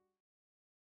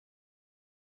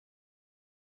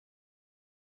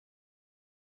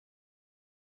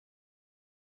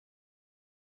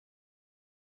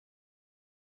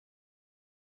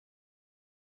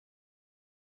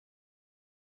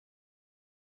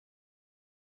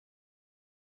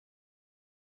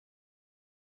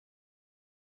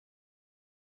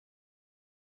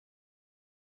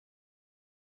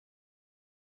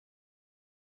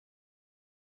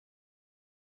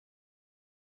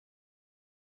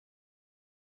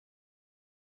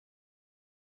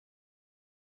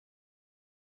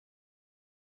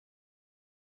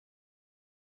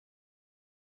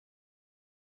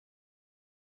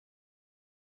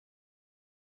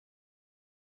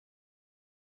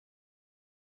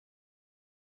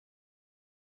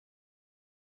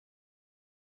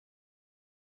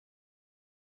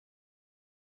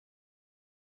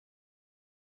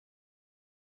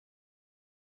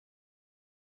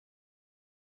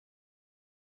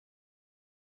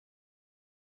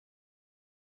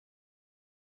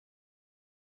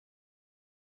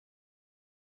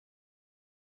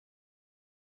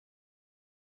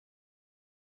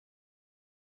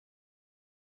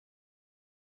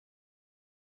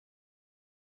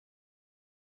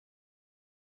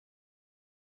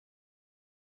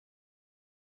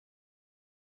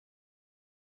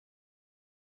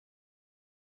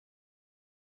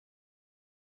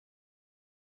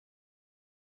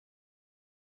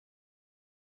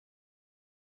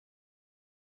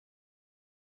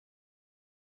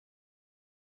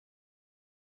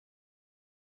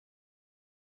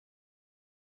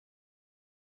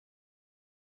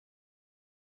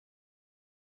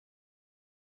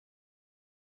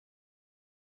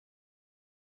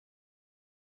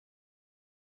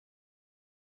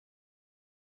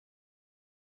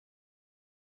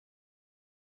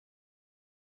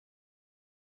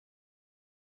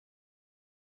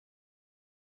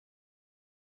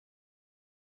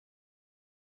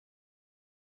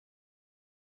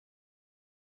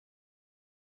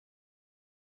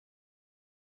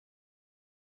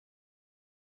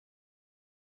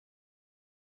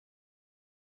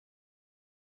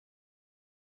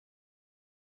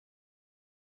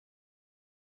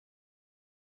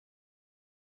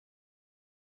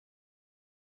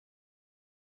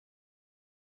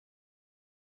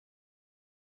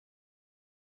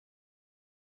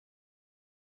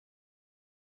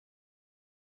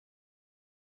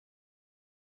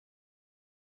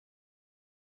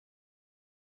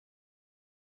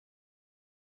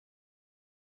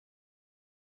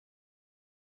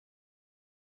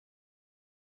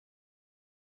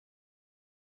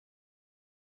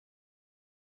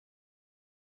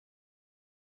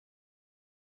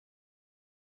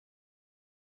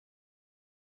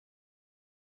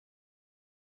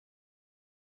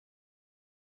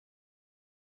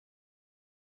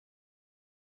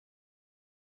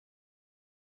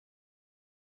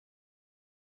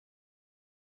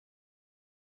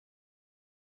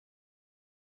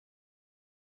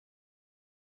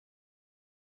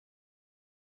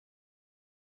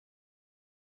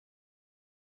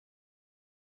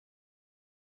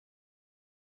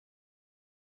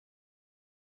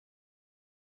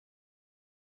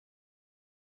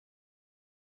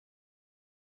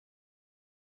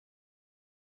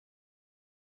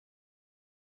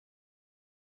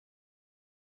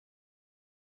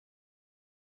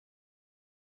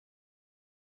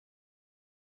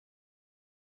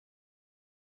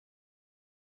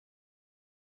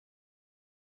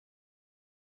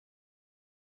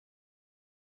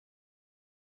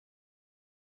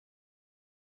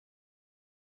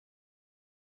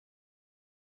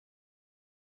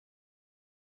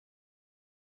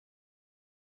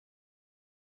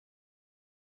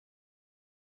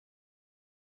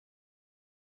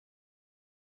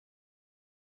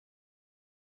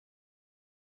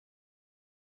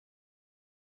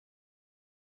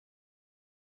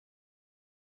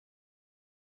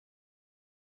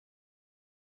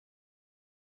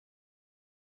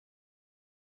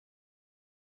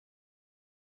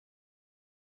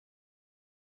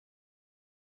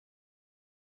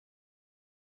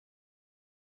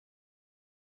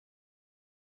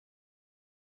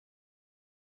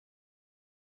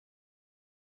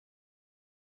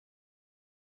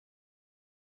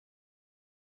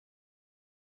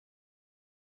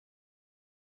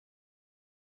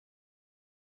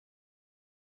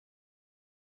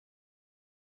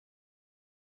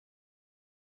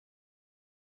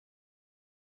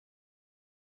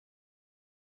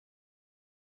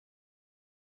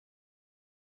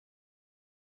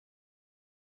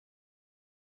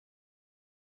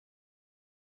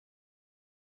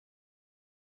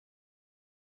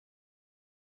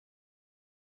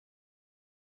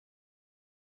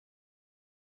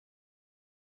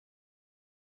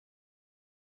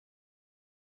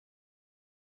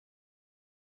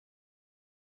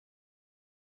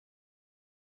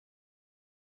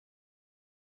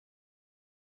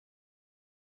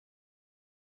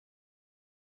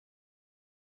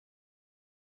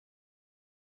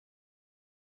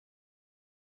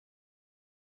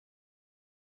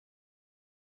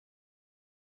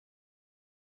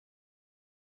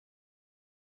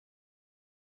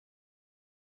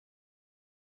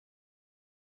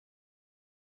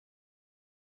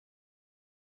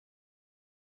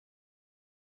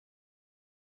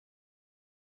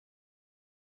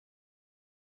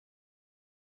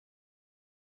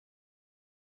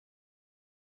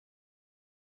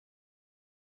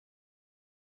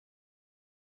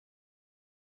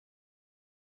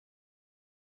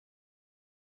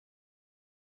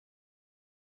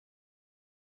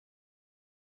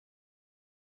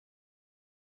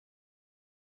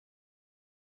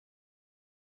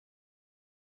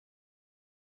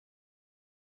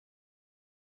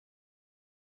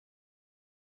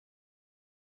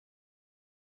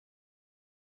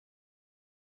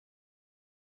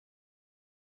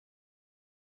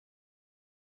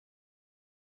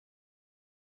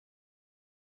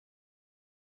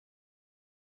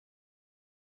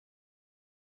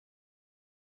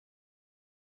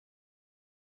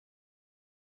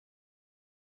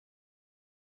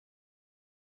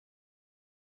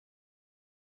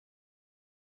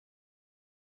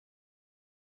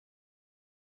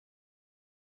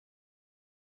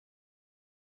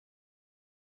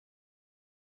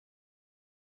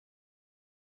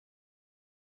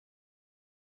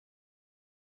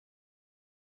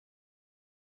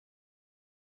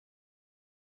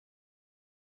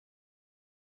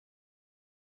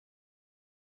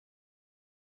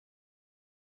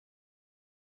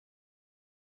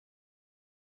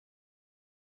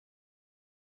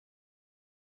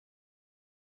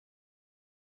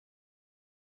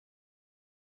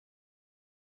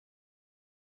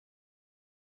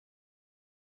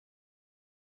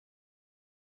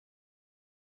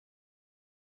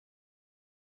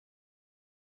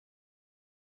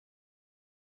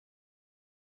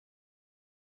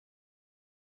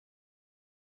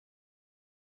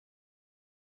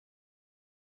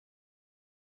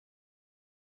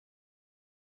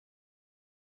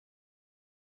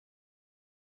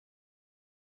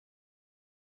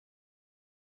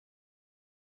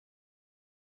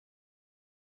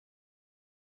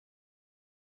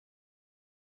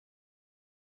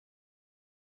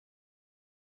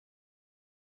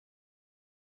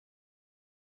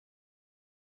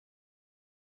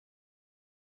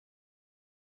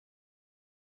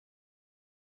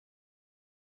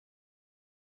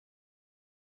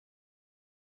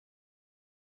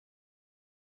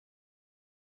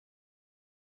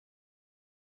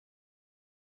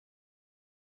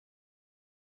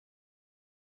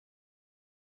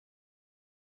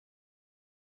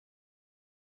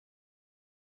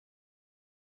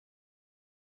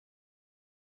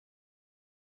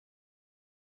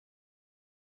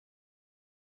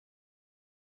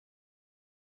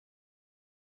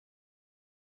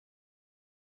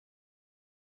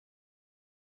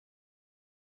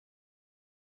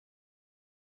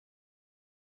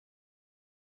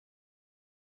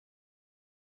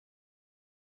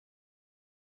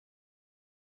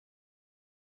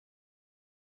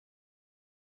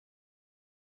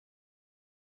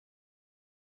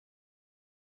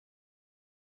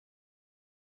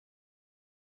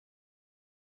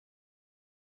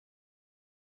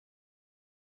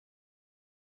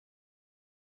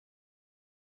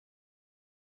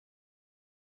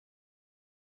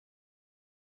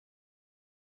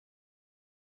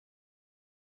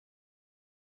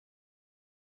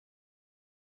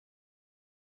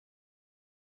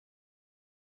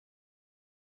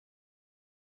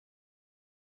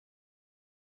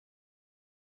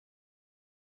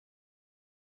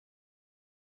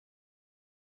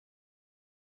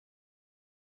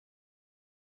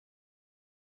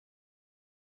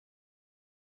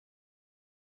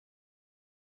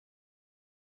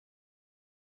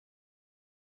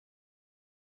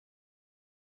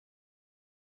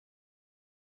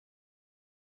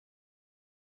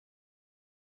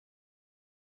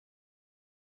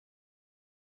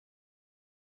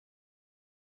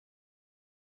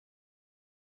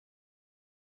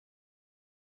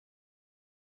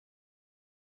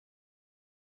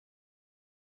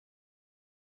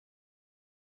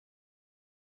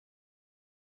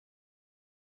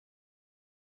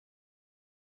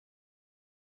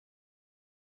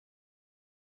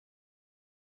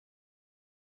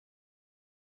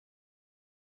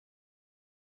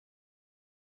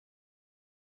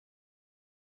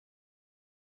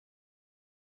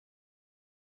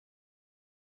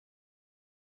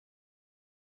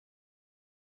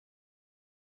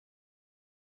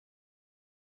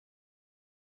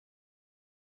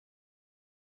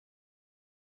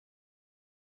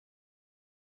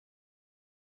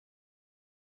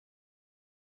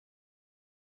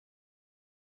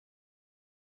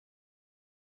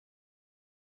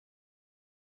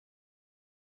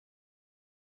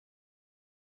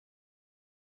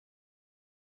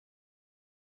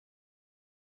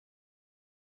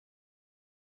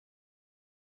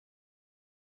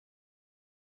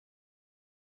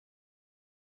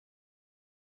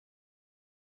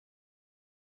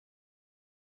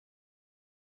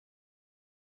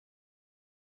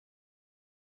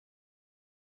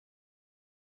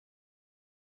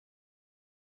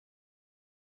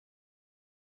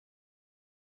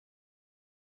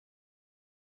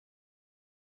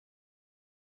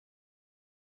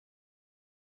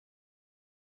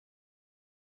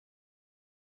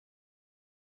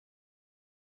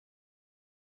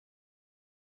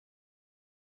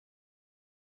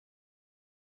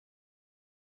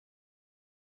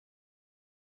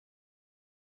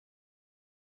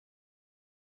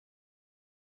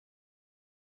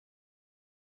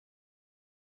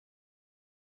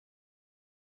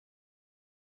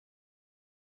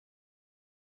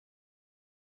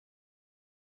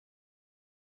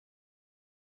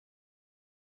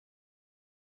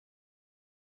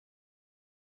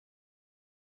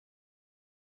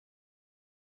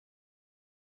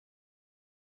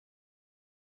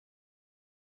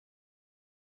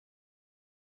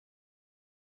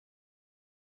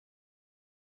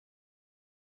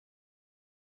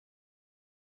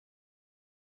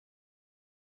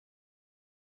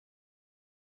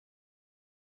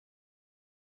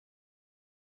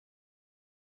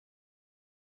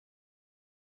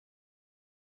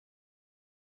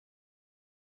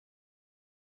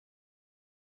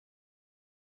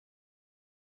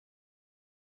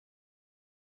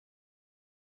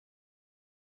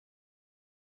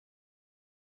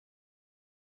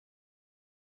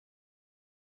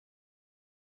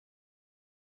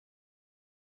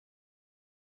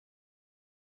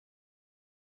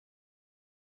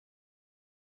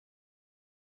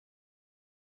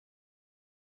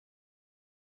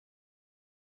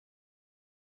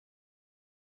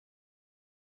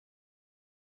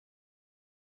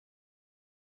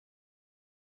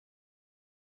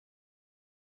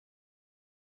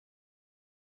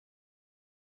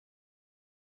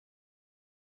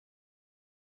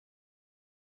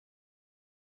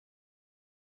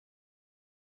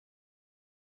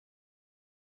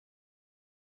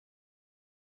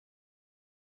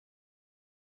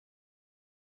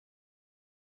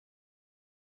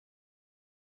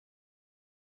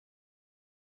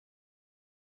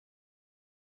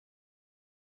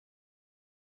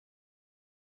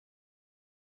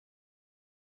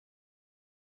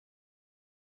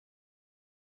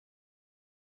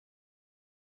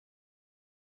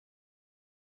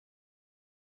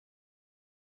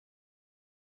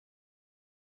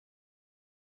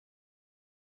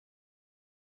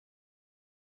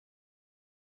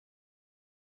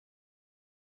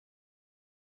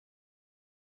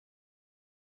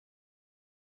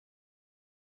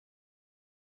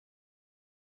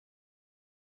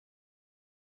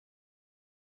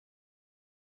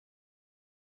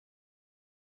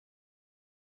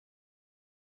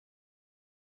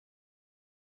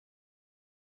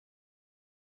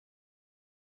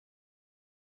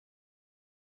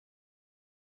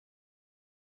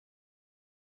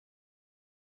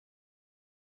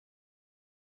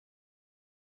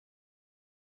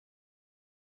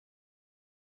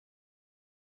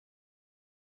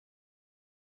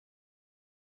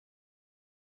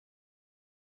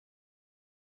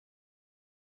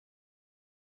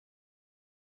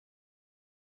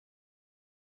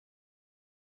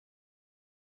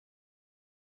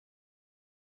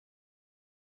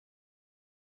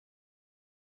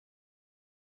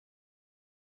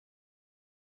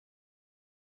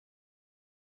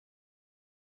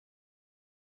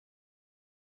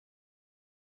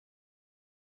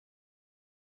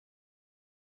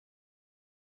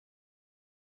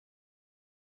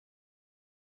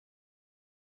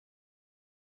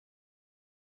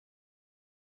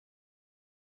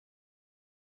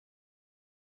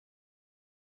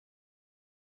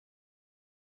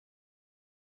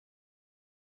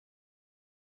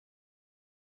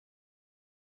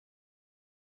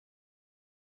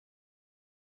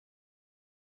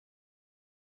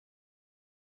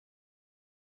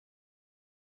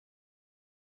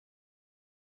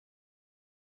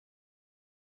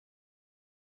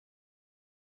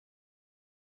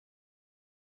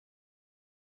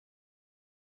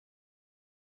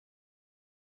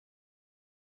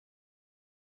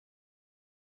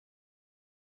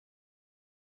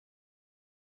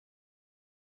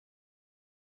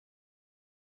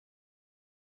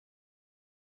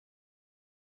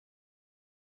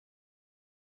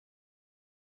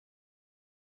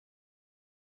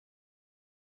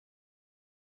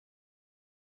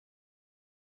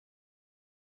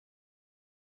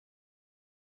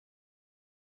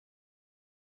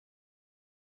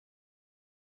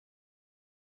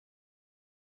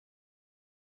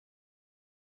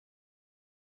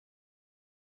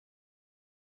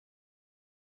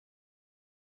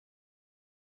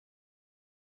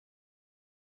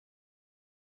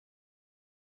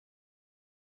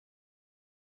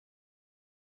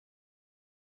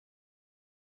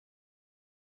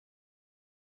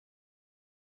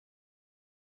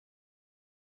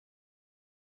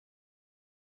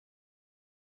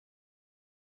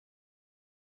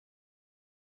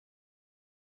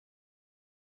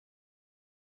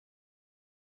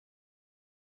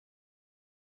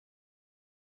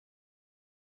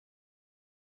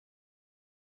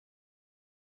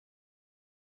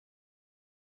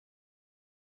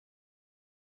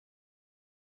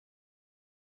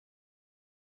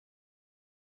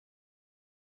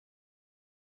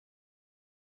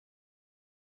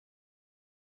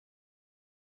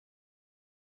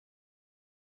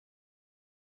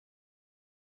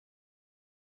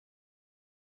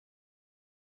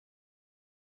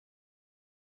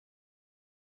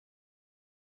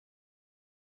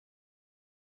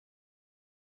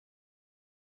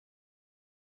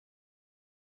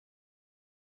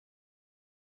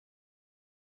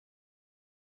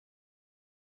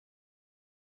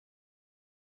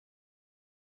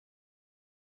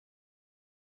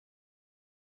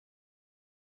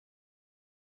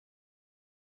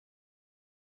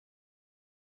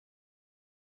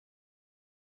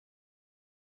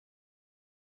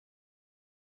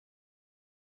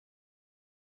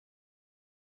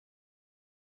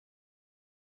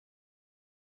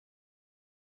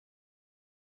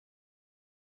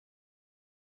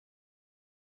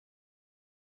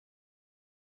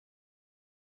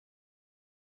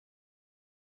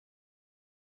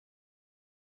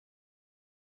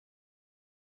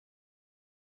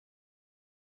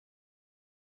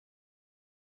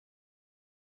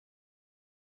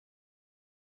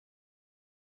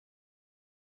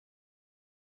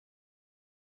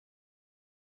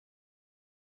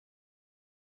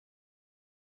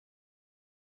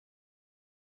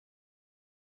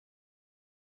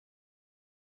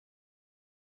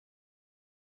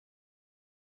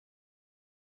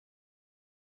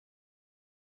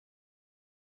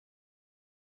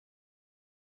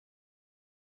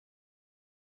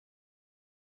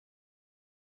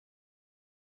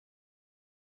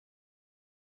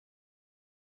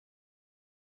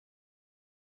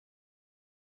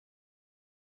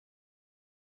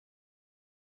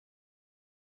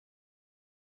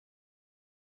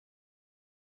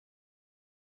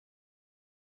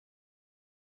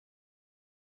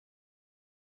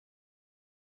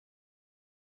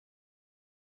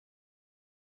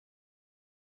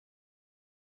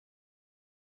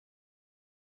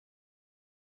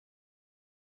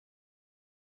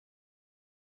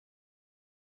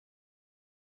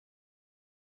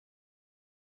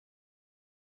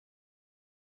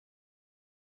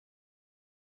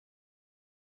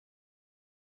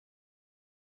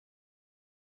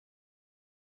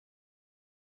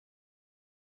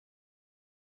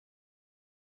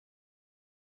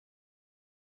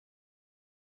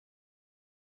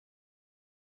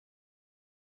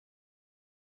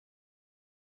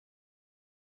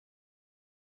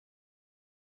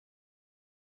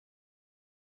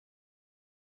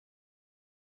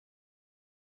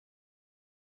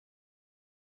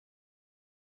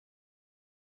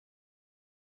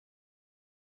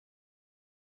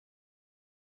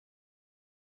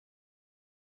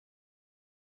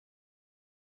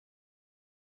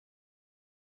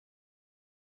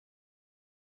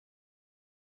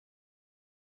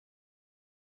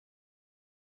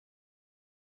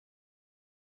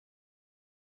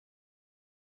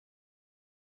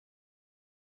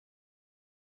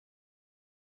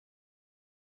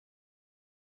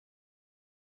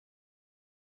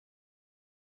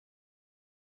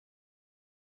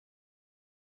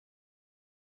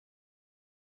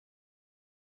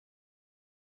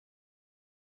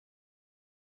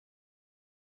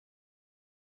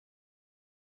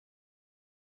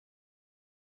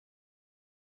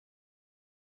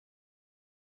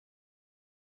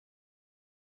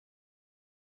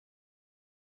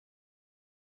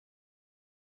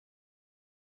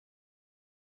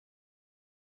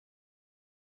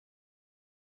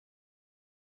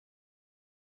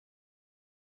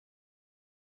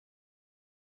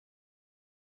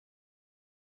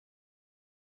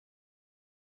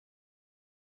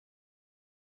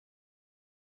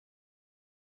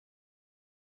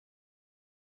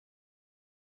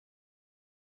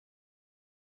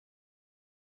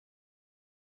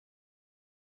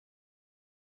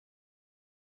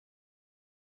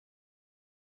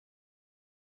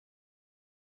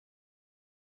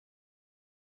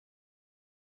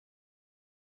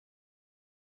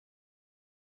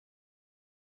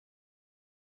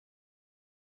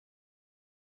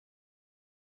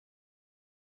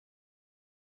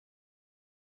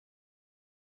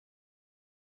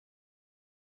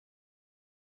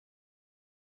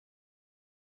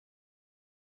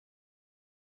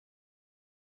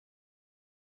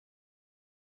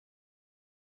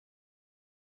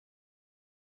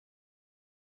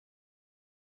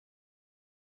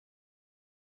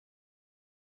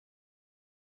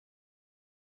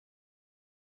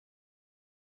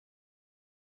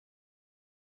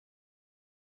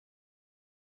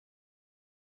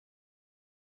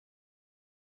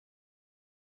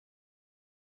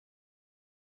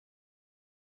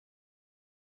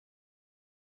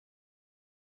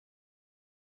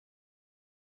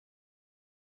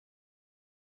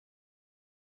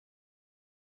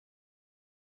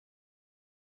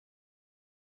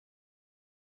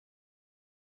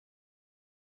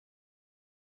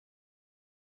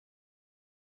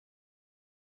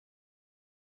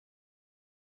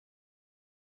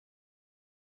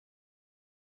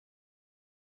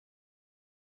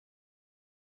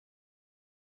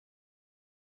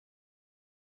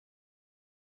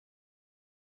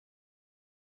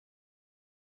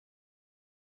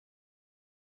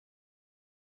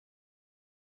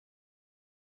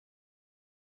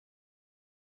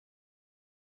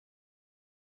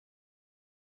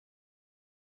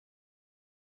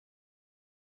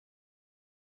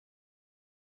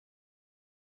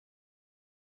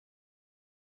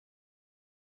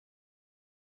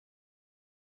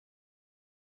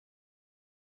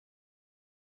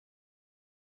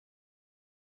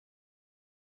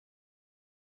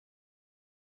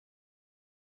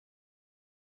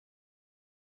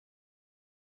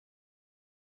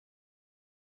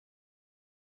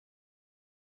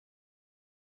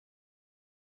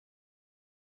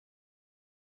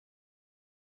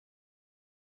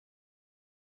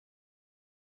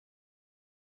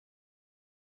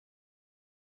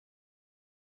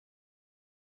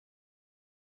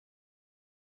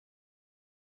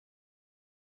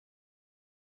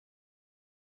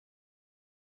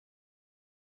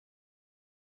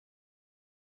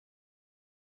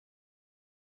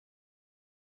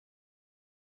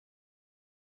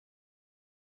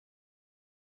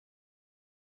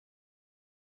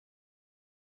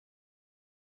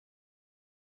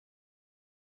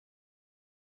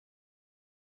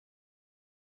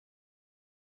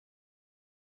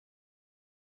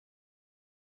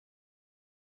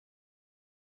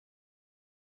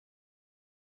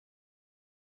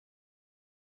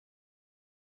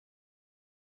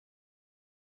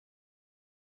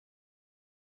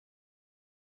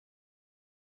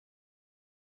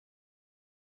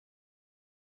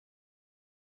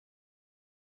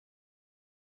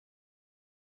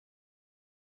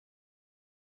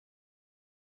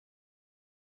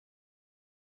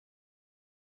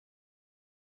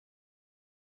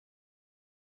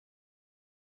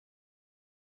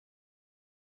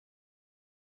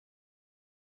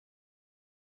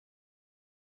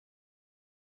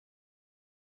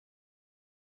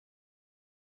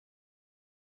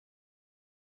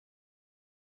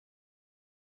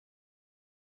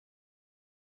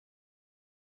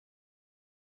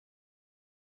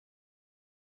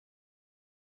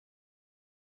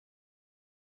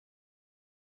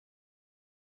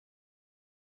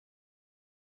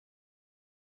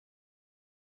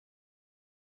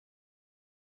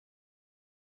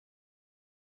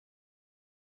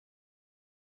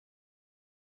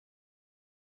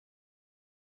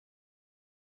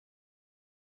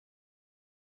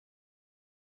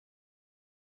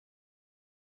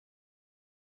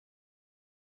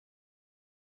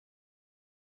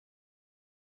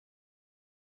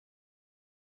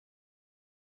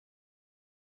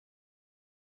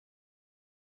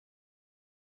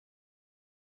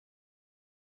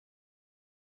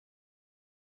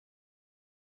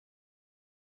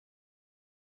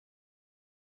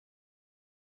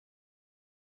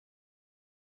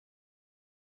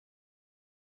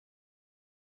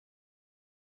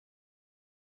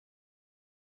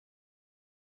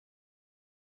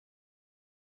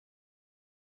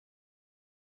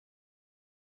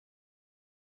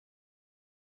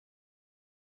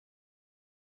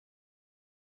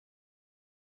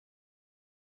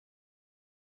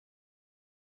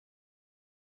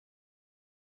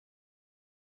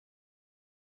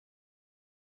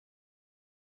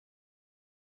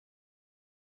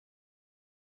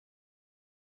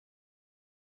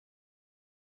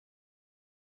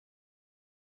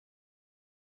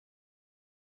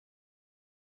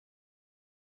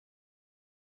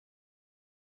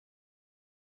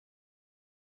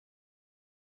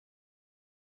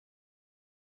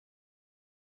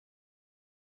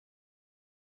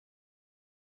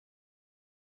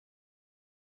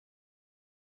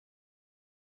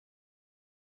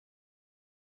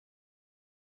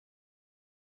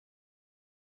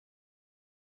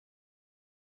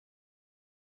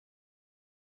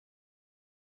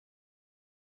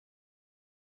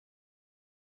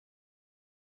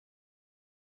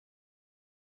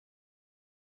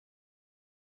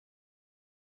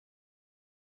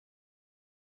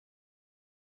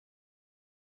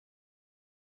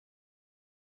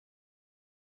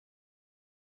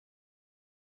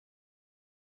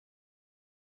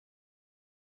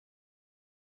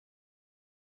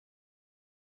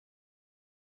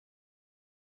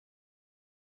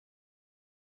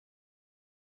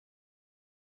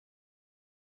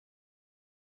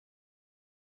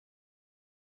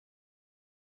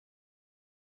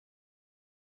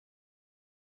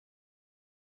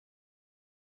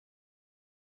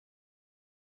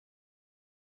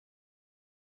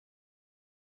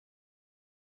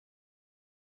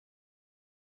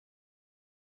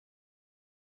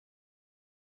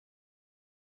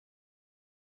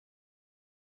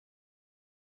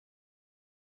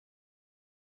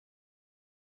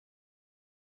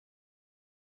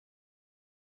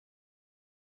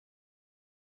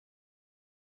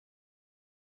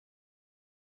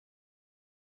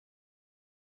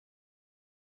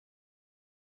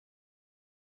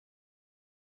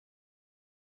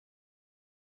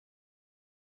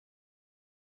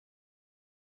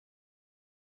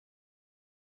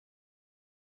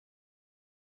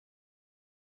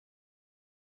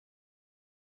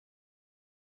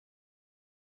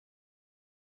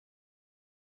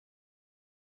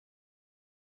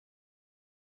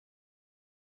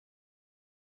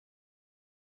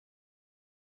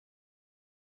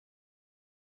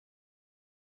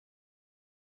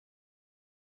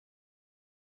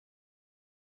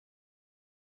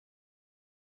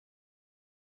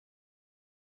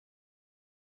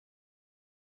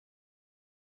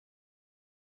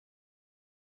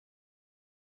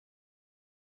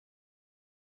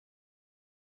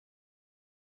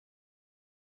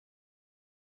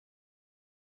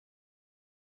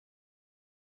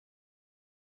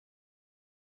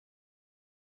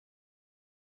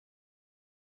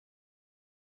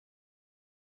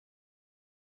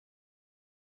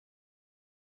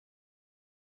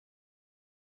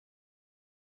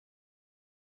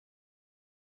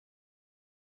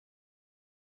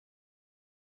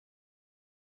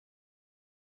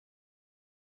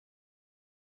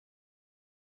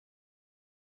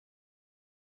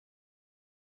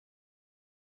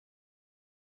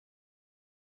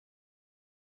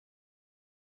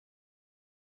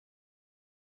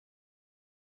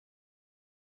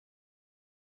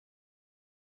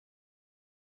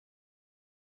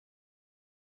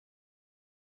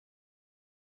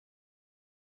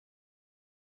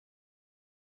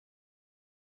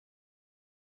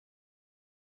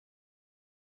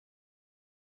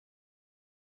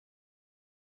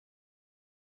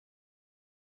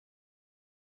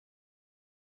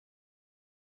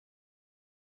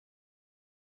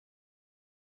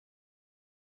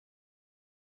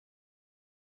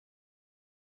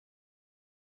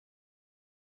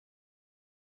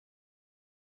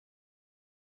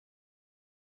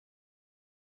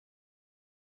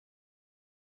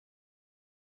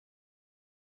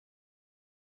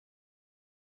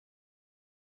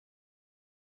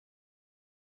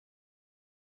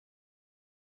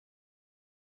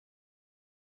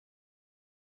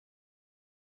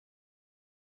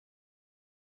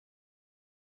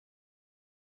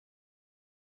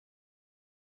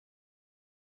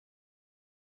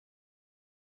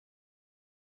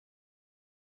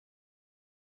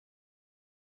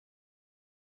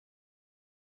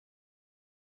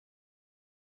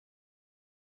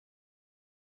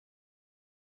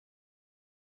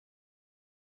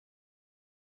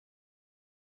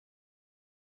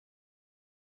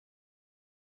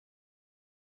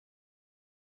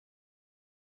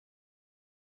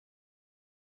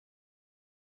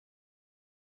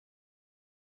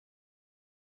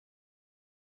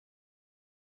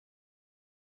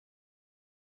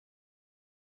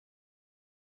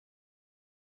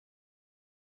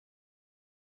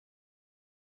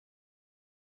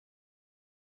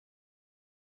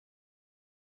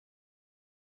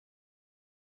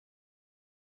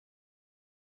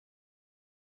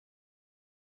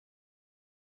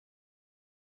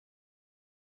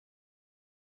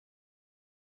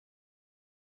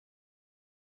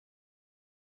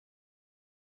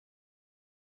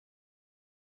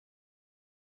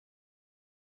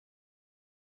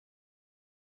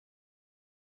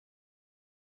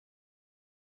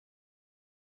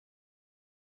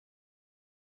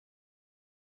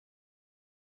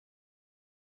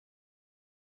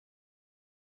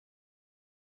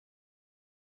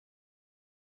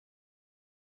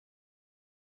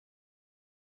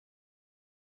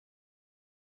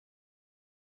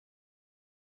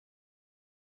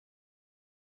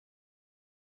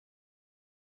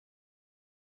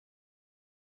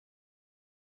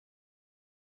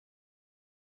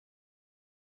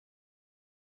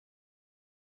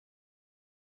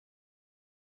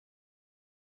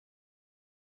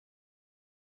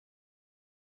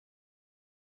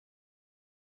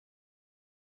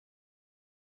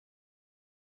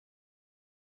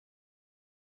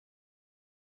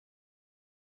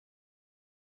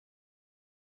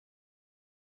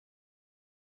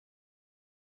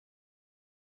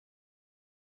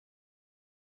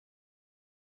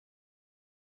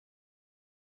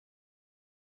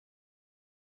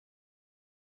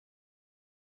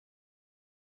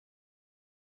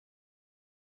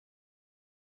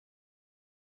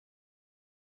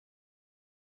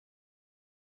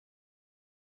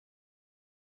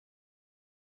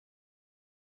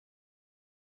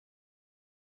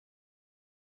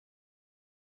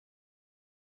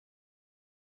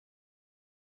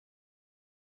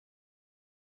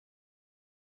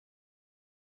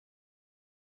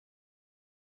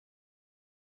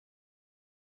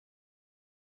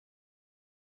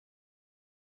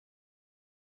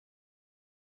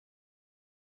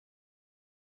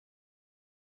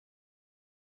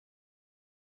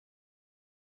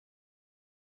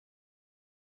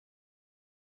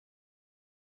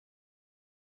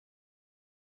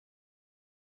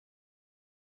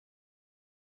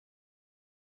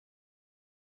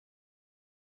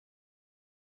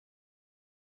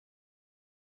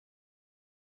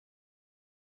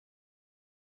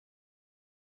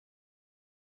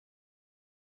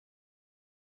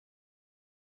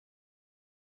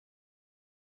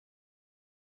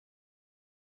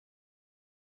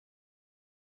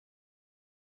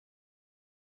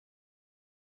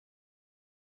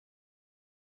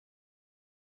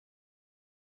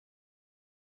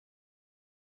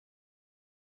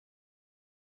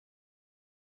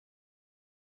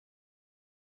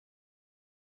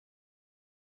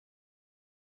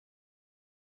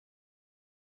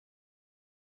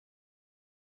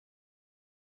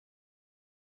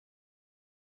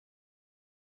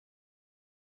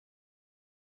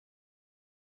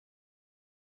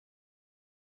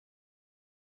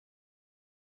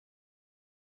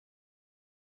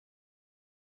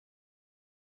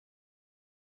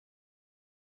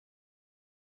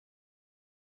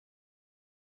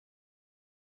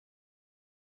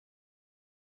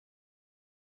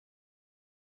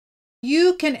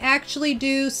 You can actually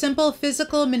do simple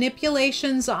physical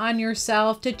manipulations on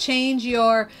yourself to change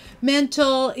your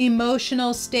mental,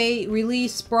 emotional state,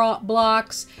 release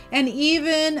blocks, and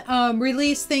even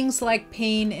release things like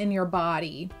pain in your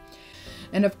body.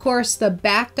 And of course, the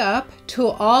backup to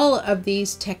all of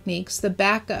these techniques, the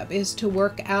backup is to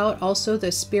work out also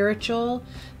the spiritual,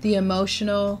 the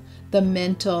emotional, the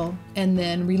mental, and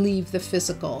then relieve the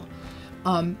physical.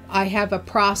 I have a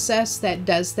process that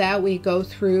does that. We go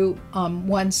through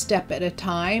one step at a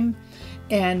time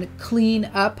and clean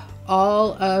up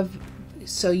all of,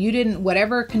 so you didn't,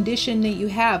 whatever condition that you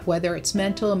have, whether it's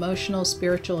mental, emotional,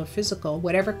 spiritual, or physical,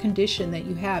 whatever condition that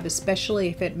you have, especially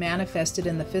if it manifested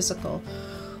in the physical,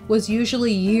 was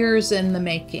usually years in the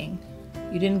making.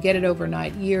 You didn't get it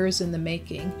overnight, years in the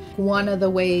making. One of the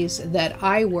ways that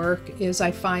I work is I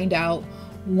find out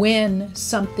when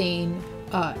something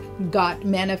got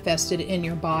manifested in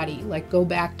your body, like go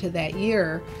back to that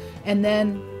year and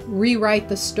then rewrite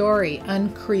the story,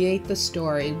 uncreate the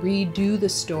story, redo the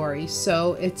story.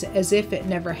 So it's as if it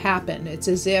never happened. It's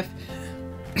as if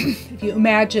you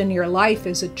imagine your life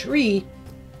as a tree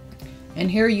and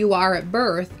here you are at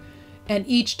birth, and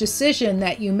each decision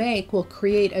that you make will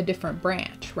create a different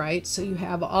branch, right? So you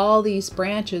have all these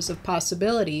branches of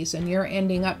possibilities and you're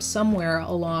ending up somewhere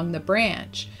along the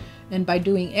branch. And by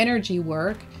doing energy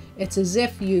work, it's as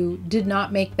if you did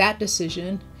not make that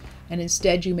decision and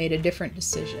instead you made a different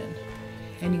decision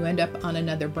and you end up on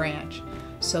another branch.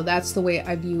 So that's the way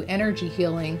I view energy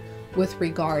healing with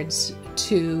regards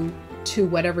to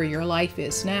whatever your life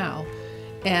is now.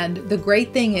 And the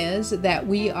great thing is that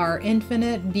we are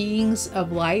infinite beings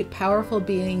of light, powerful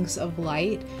beings of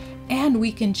light, and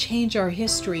we can change our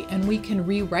history and we can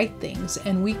rewrite things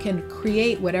and we can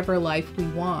create whatever life we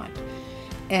want.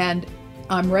 And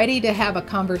I'm ready to have a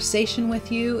conversation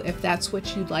with you if that's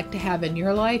what you'd like to have in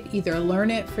your life. Either learn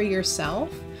it for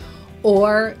yourself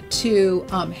or to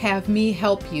have me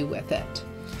help you with it.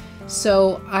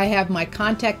 So I have my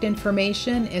contact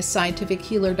information is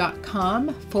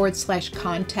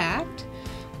scientifichealer.com/contact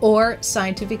or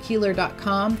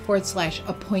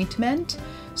scientifichealer.com/appointment.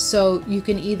 So you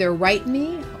can either write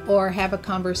me or have a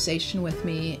conversation with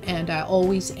me, and I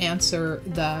always answer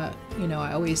I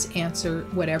always answer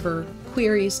whatever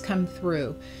queries come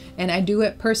through. And I do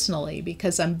it personally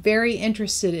because I'm very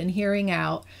interested in hearing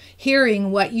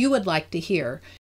what you would like to hear.